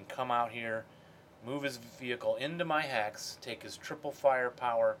he can come out here, move his vehicle into my hex, take his triple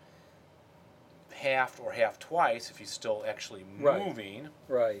firepower, half or half twice if he's still actually Right. moving,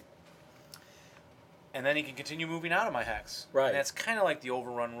 Right. and then he can continue moving out of my hex. Right. And that's kind of like the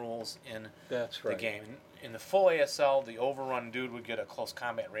overrun rules in That's the right. game. In the full ASL, the overrun dude would get a close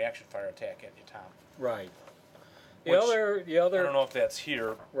combat reaction fire attack at you, Tom. Right. The Which, other, I don't know if that's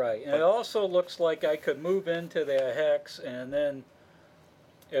here. right, and but- it also looks like I could move into the hex and then,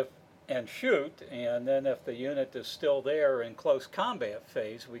 and shoot, and then if the unit is still there in close combat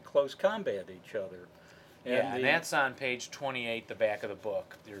phase, we close combat each other. Yeah, and the- that's on page 28, the back of the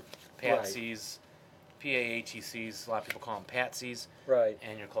book. Your PATCs, PAATCs, a lot of people call them PATCs, right.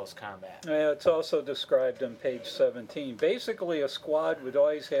 and your close combat. It's also described on page 17. Basically, a squad would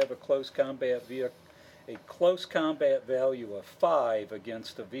always have a close combat value of 5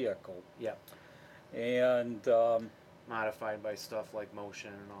 against a vehicle, Yep. and Modified by stuff like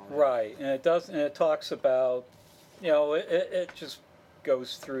motion and all that. right, and it does, and it talks about, it just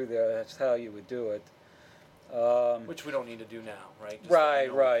goes through there. That's how you would do it. Which we don't need to do now, right? Just Right,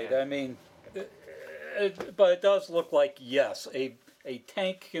 know we right. can. I mean, but it does look like, yes, a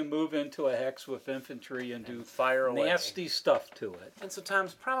tank can move into a hex with infantry and do fire away. nasty stuff to it. And so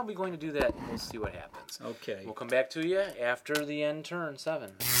Tom's probably going to do that, and we'll see what happens. Okay. We'll come back to you after the end turn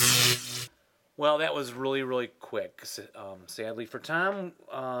 7. Well, that was really, really quick. Sadly for Tom,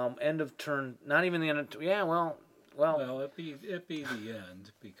 end of turn, not even the end of, yeah, well. Well, it'd be the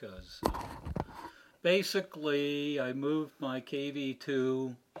end because Basically, I moved my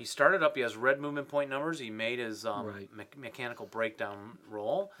KV2. He started up. He has red movement point numbers. He made his Right. mechanical breakdown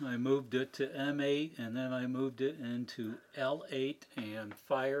roll. I moved it to M8, and then I moved it into L8 and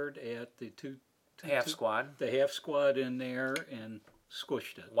fired at the Half squad. the half squad in there and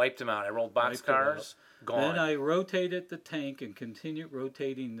squished it. Wiped him out. I rolled Wiped it out. boxcars. Gone. Then I rotated the tank and continued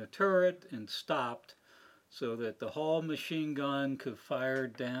rotating the turret and stopped so that the Hall machine gun could fire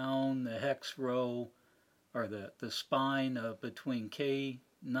down the hex row or the spine between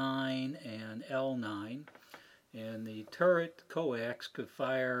K9 and L9, and the turret coax could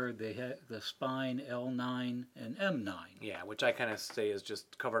fire the spine L9 and M9. Yeah, which I kind of say is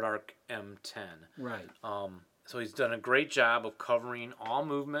just covered arc M10. Right. So he's done a great job of covering all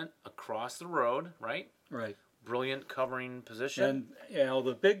movement across the road, right? Right. Brilliant covering position. And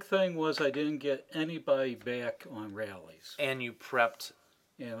the big thing was I didn't get anybody back on rallies. And you prepped.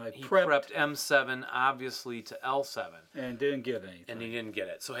 And He prepped M7 obviously to L7. and didn't get anything. And he didn't get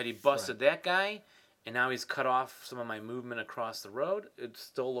it. So had he busted that guy, and now he's cut off some of my movement across the road, it's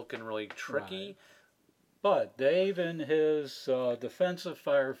still looking really tricky. Right. But Dave, in his defensive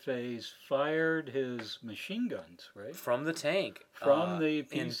fire phase, fired his machine guns, right? From the tank. From the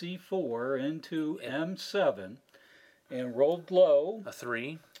PC4 into M7 and rolled low. A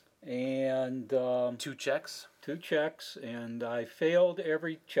 3. And 2 checks. 2 checks, and I failed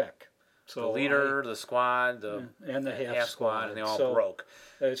every check. So The leader, the squad, and the half squad, and they all broke.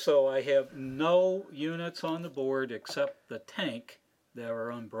 So I have no units on the board except the tank that are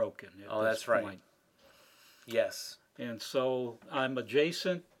unbroken at this That's right. point. Yes. And so I'm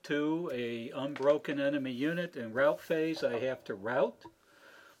adjacent to a unbroken enemy unit. In route phase, I have to route.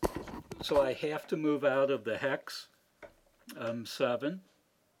 So I have to move out of the hex, M7.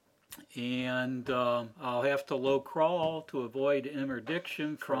 And I'll have to low crawl to avoid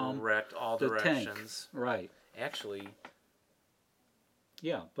interdiction from Correct, all the directions. tank. Right. Actually,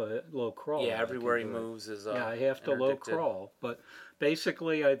 Yeah, but low crawl. yeah, I everywhere he can do it. moves is Yeah, I have to low interdicted. crawl. But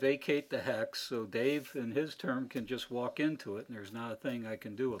basically, I vacate the hex, so Dave, in his turn, can just walk into it, and there's not a thing I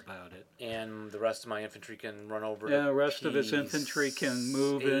can do about it. And the rest of my infantry can run over And to the rest of his infantry can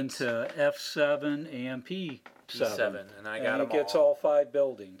move P8, into F7 and P7. P7, and I got and him he gets all 5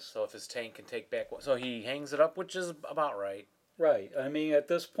 buildings. So if his tank can take back one, so he hangs it up, which is about right. Right. I mean, at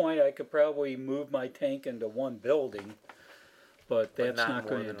this point, I could probably move my tank into one building, but that's not not more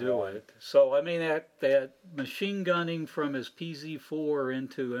going to than do one. it. So, I mean, that machine gunning from his PZ4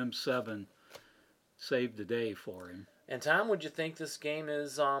 into M7 saved the day for him. And Tom, would you think this game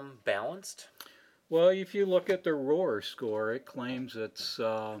is balanced? Well, if you look at the roar score, it claims it's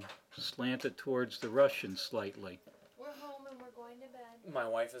slanted towards the Russians slightly. We're home and we're going to bed. My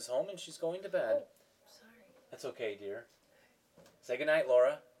wife is home and she's going to bed. Oh, sorry. That's okay, dear. Say goodnight,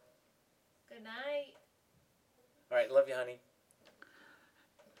 Laura. Good night. All right, love you, honey.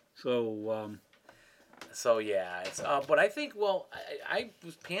 So, So yeah, it's but I think I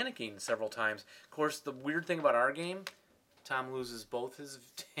was panicking several times. Of course, the weird thing about our game, Tom loses both his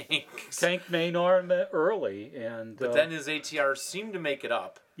tanks. tank main arm early, and But then his ATRs seem to make it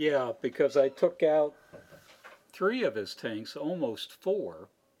up. yeah, because I took out 3 of his tanks, almost 4,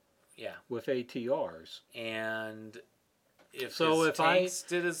 Yeah, with ATRs. and if So his if I- tanks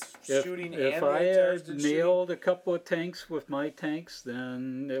did his shooting If and I the ATRs had did shooting, nailed a couple of tanks with my tanks,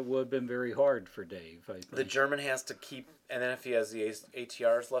 then it would have been very hard for Dave, I think. the German has to keep, and then if he has the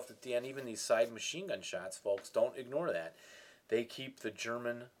ATRs left at the end, even these side machine gun shots, folks, don't ignore that. They keep the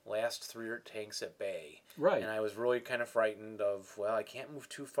German last 3 tanks at bay. Right. And I was really kind of frightened of, well, I can't move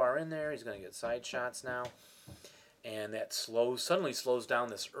too far in there. He's going to get side shots now. And that suddenly slows down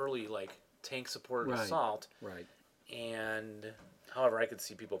this early, tank supported Right. assault. Right. And, however, I could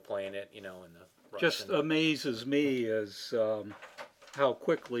see people playing it, in the Just Russian. amazes me as how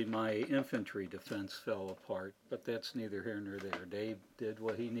quickly my infantry defense fell apart, but that's neither here nor there. Dave did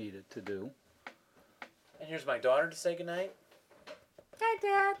what he needed to do. And here's my daughter to say goodnight. Hi,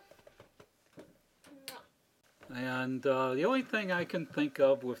 Dad. And the only thing I can think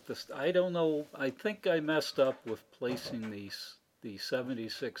of with this, I don't know, I think I messed up with placing the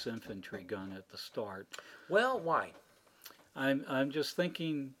 76 infantry gun at the start. Well, why? I'm just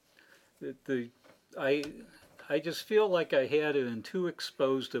thinking that I just feel like I had it in too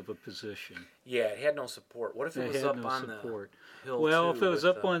exposed of a position. Yeah, it had no support. What if it It was had up no on support. the hill? Well, too, if it was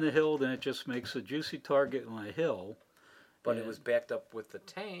with up on the hill, then it just makes a juicy target on a hill. but it and- was backed up with the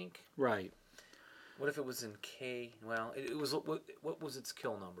tank. Right. What if it was in K? Well, it was. What was its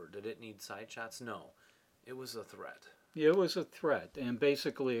kill number? Did it need side shots? No, it was a threat. it was a threat, and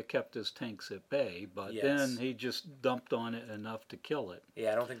basically it kept his tanks at bay. But Yes. then he just dumped on it enough to kill it.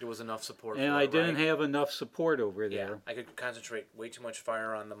 Yeah, I don't think there was enough support And for I it, didn't right? have enough support over Yeah, there. I could concentrate way too much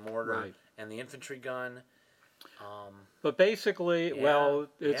fire on the mortar Right. and the infantry gun. But basically, Yeah, well,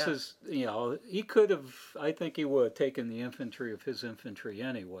 it's yeah. his, he could have, I think he would have taken the infantry of his infantry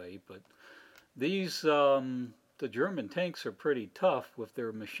anyway. But these, the German tanks are pretty tough with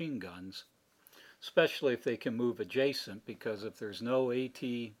their machine guns, especially if they can move adjacent, because if there's no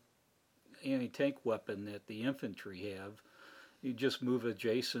anti-tank weapon that the infantry have, you just move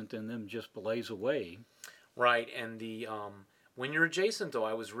adjacent and them just blaze away. Right, and the when you're adjacent, though,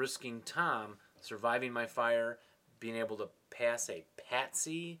 I was risking Tom surviving my fire, being able to pass a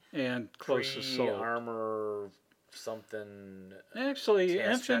patsy, And close assault. armor something. Actually,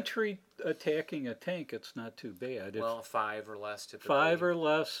 Task check. infantry attacking a tank, it's not too bad. If Well, 5 or less typically. 5 or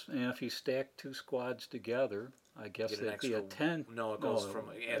less, and if you stack 2 squads together, I guess Get an that'd be a extra- 10. No, it goes from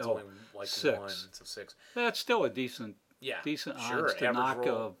it's oh, only like 6. 1, so 6. That's still a decent Yeah, odds sure. to Average knock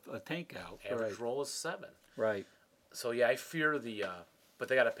roll, a tank out. average Right, roll is 7. right. So yeah, I fear the, but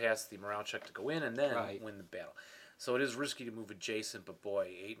they got to pass the morale check to go in and then Right. win the battle. So it is risky to move adjacent, but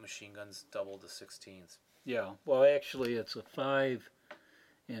boy, 8 machine guns double to 16s. Yeah, well, actually, it's a 5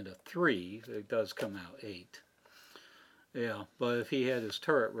 and a 3. It does come out 8. Yeah, but if he had his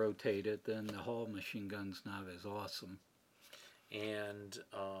turret rotated, then the Hall machine gun's not as awesome. And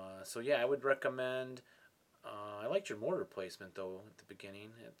so yeah, I would recommend. I liked your mortar placement though at the beginning.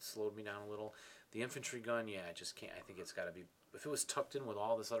 It slowed me down a little. The infantry gun, yeah, I just can't. I think it's got to be. If it was tucked in with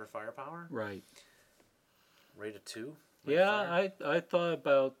all this other firepower, Right. rate of 2. Yeah, I thought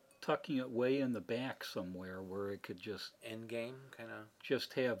about tucking it way in the back somewhere where it could just End game kind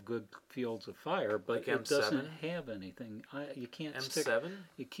of have good fields of fire, but Like it doesn't M7? have anything. You can't stick M7.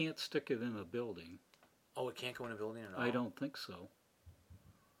 it in a building. Oh, it can't go in a building at all. I don't think so.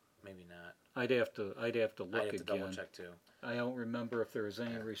 Maybe not. I'd have to look I'd have to again. double check too. I don't remember if there was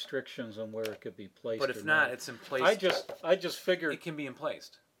any restrictions on where it could be placed. But or if not, it's in place. I just figured. It can be in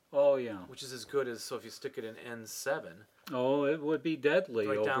place, Oh yeah. which is as good as so if you stick it in N7, Oh, it would be deadly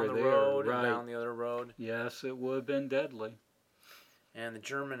right over down the there. road Right. and down the other road. Yes, it would have been deadly. And the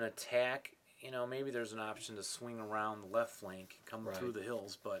German attack, maybe there's an option to swing around the left flank, come Right. through the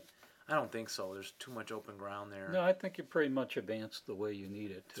hills, but I don't think so. There's too much open ground there. No, I think you pretty much advanced the way you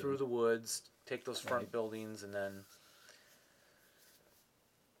need it to. Through the woods, take those front Right. buildings, and then.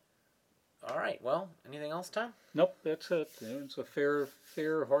 All right. Well, anything else, Tom? Nope, that's it. It's a fair,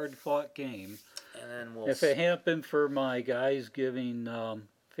 hard-fought game. And then we'll. If it hadn't been for my guys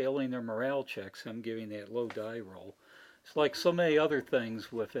failing their morale checks, I'm giving that low die roll. It's like so many other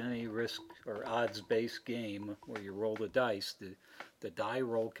things with any risk or odds-based game where you roll the dice. The die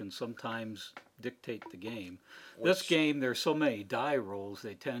roll can sometimes dictate the game. This Which- game, there's so many die rolls,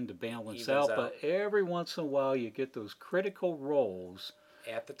 they tend to balance Evens out, out. but every once in a while you get those critical rolls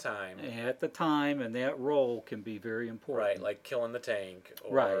at the time. at the time, and that roll can be very important. Right, like killing the tank.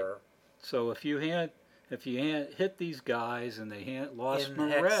 Or Right. So if you had hit these guys and they had lost in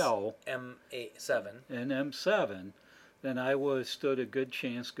morale M7. in M7, then I would have stood a good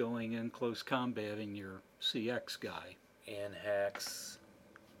chance going in close combating your CX guy. In hex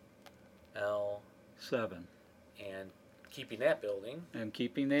L. 7. And keeping that building. And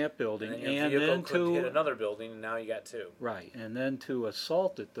keeping that building. And then your vehicle then could hit another building, and now you got 2. Right, and then to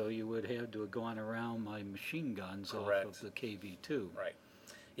assault it, though, you would have to have gone around my machine guns Correct. off of the KV-2. Right.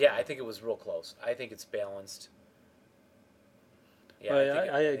 Yeah, I think it was real close. I think it's balanced. Yeah, But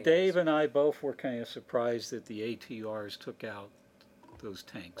think Dave and I both were kind of surprised that the ATRs took out those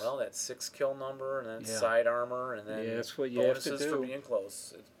tanks. Well, that 6 kill number, and then Yeah. side armor, and then Yeah, that's what you have to bonuses for do. being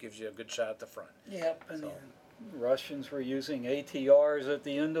close. It gives you a good shot at the front. Yep, and So- the Russians were using ATRs at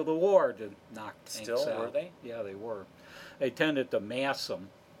the end of the war to knock tanks Still, out. were they? Yeah, they were. They tended to mass them,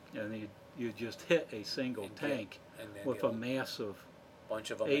 and you just hit a single And get- tank And then with get a massive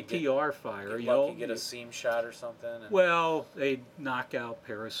bunch of them. ATR fire. Get You lucky, know, get a seam shot or something. And well, they'd knock out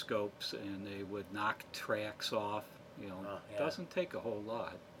periscopes and they would knock tracks off. Yeah. It doesn't take a whole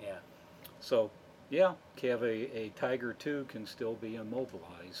lot. yeah. So, yeah, a Tiger II can still be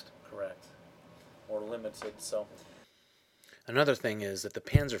immobilized. Correct. Or limited, so. Another thing is that the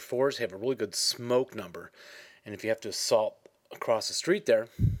Panzer IVs have a really good smoke number. And if you have to assault across the street there,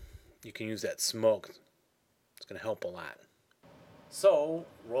 you can use that smoke. It's going to help a lot. So,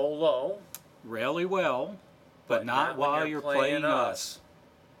 roll low. Rally well, but not when while you're playing us.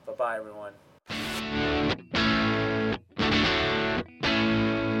 Bye-bye, everyone.